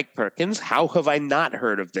Carey and Mike Perkins, how have I not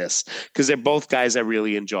heard of this? Because they're both guys I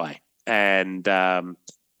really enjoy. And I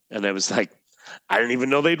was like, I didn't even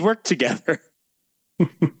know they'd work together.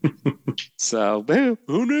 So,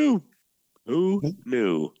 who knew? Who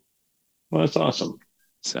knew? Well, that's awesome.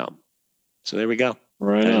 So there we go.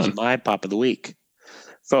 Right that on. is my pop of the week.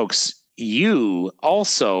 Folks, you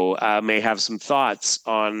also may have some thoughts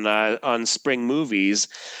on spring movies,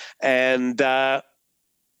 and I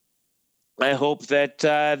hope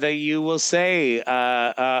that you will say,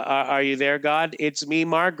 "Are you there, God? It's me,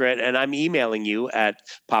 Margaret, and I'm emailing you at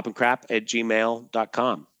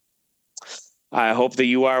popandcrap@gmail.com." I hope that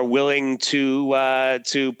you are willing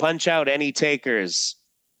to punch out any takers,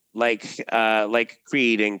 like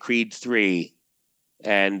Creed and Creed 3,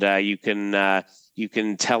 and you can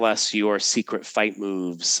tell us your secret fight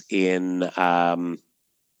moves on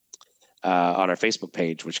our Facebook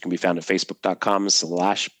page, which can be found at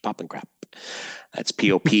facebook.com/popandcrap. That's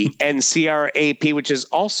POPNCRAP, which is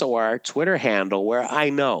also our Twitter handle, where I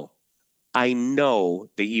know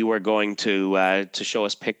that you are going to show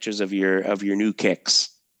us pictures of your new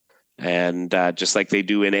kicks, and just like they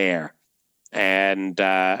do in Air, and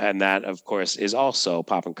that of course is also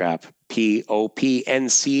Pop and Crap,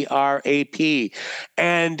 POPNCRAP.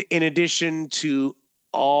 And in addition to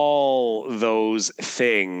all those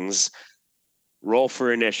things, roll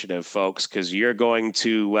for initiative, folks, because you're going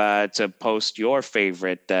to post your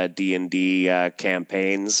favorite D&D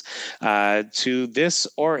campaigns to this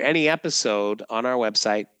or any episode on our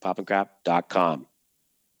website, popandcrap.com.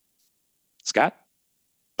 Scott?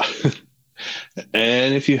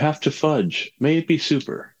 And if you have to fudge, may it be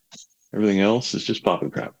super. Everything else is just Pop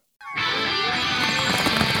and Crap.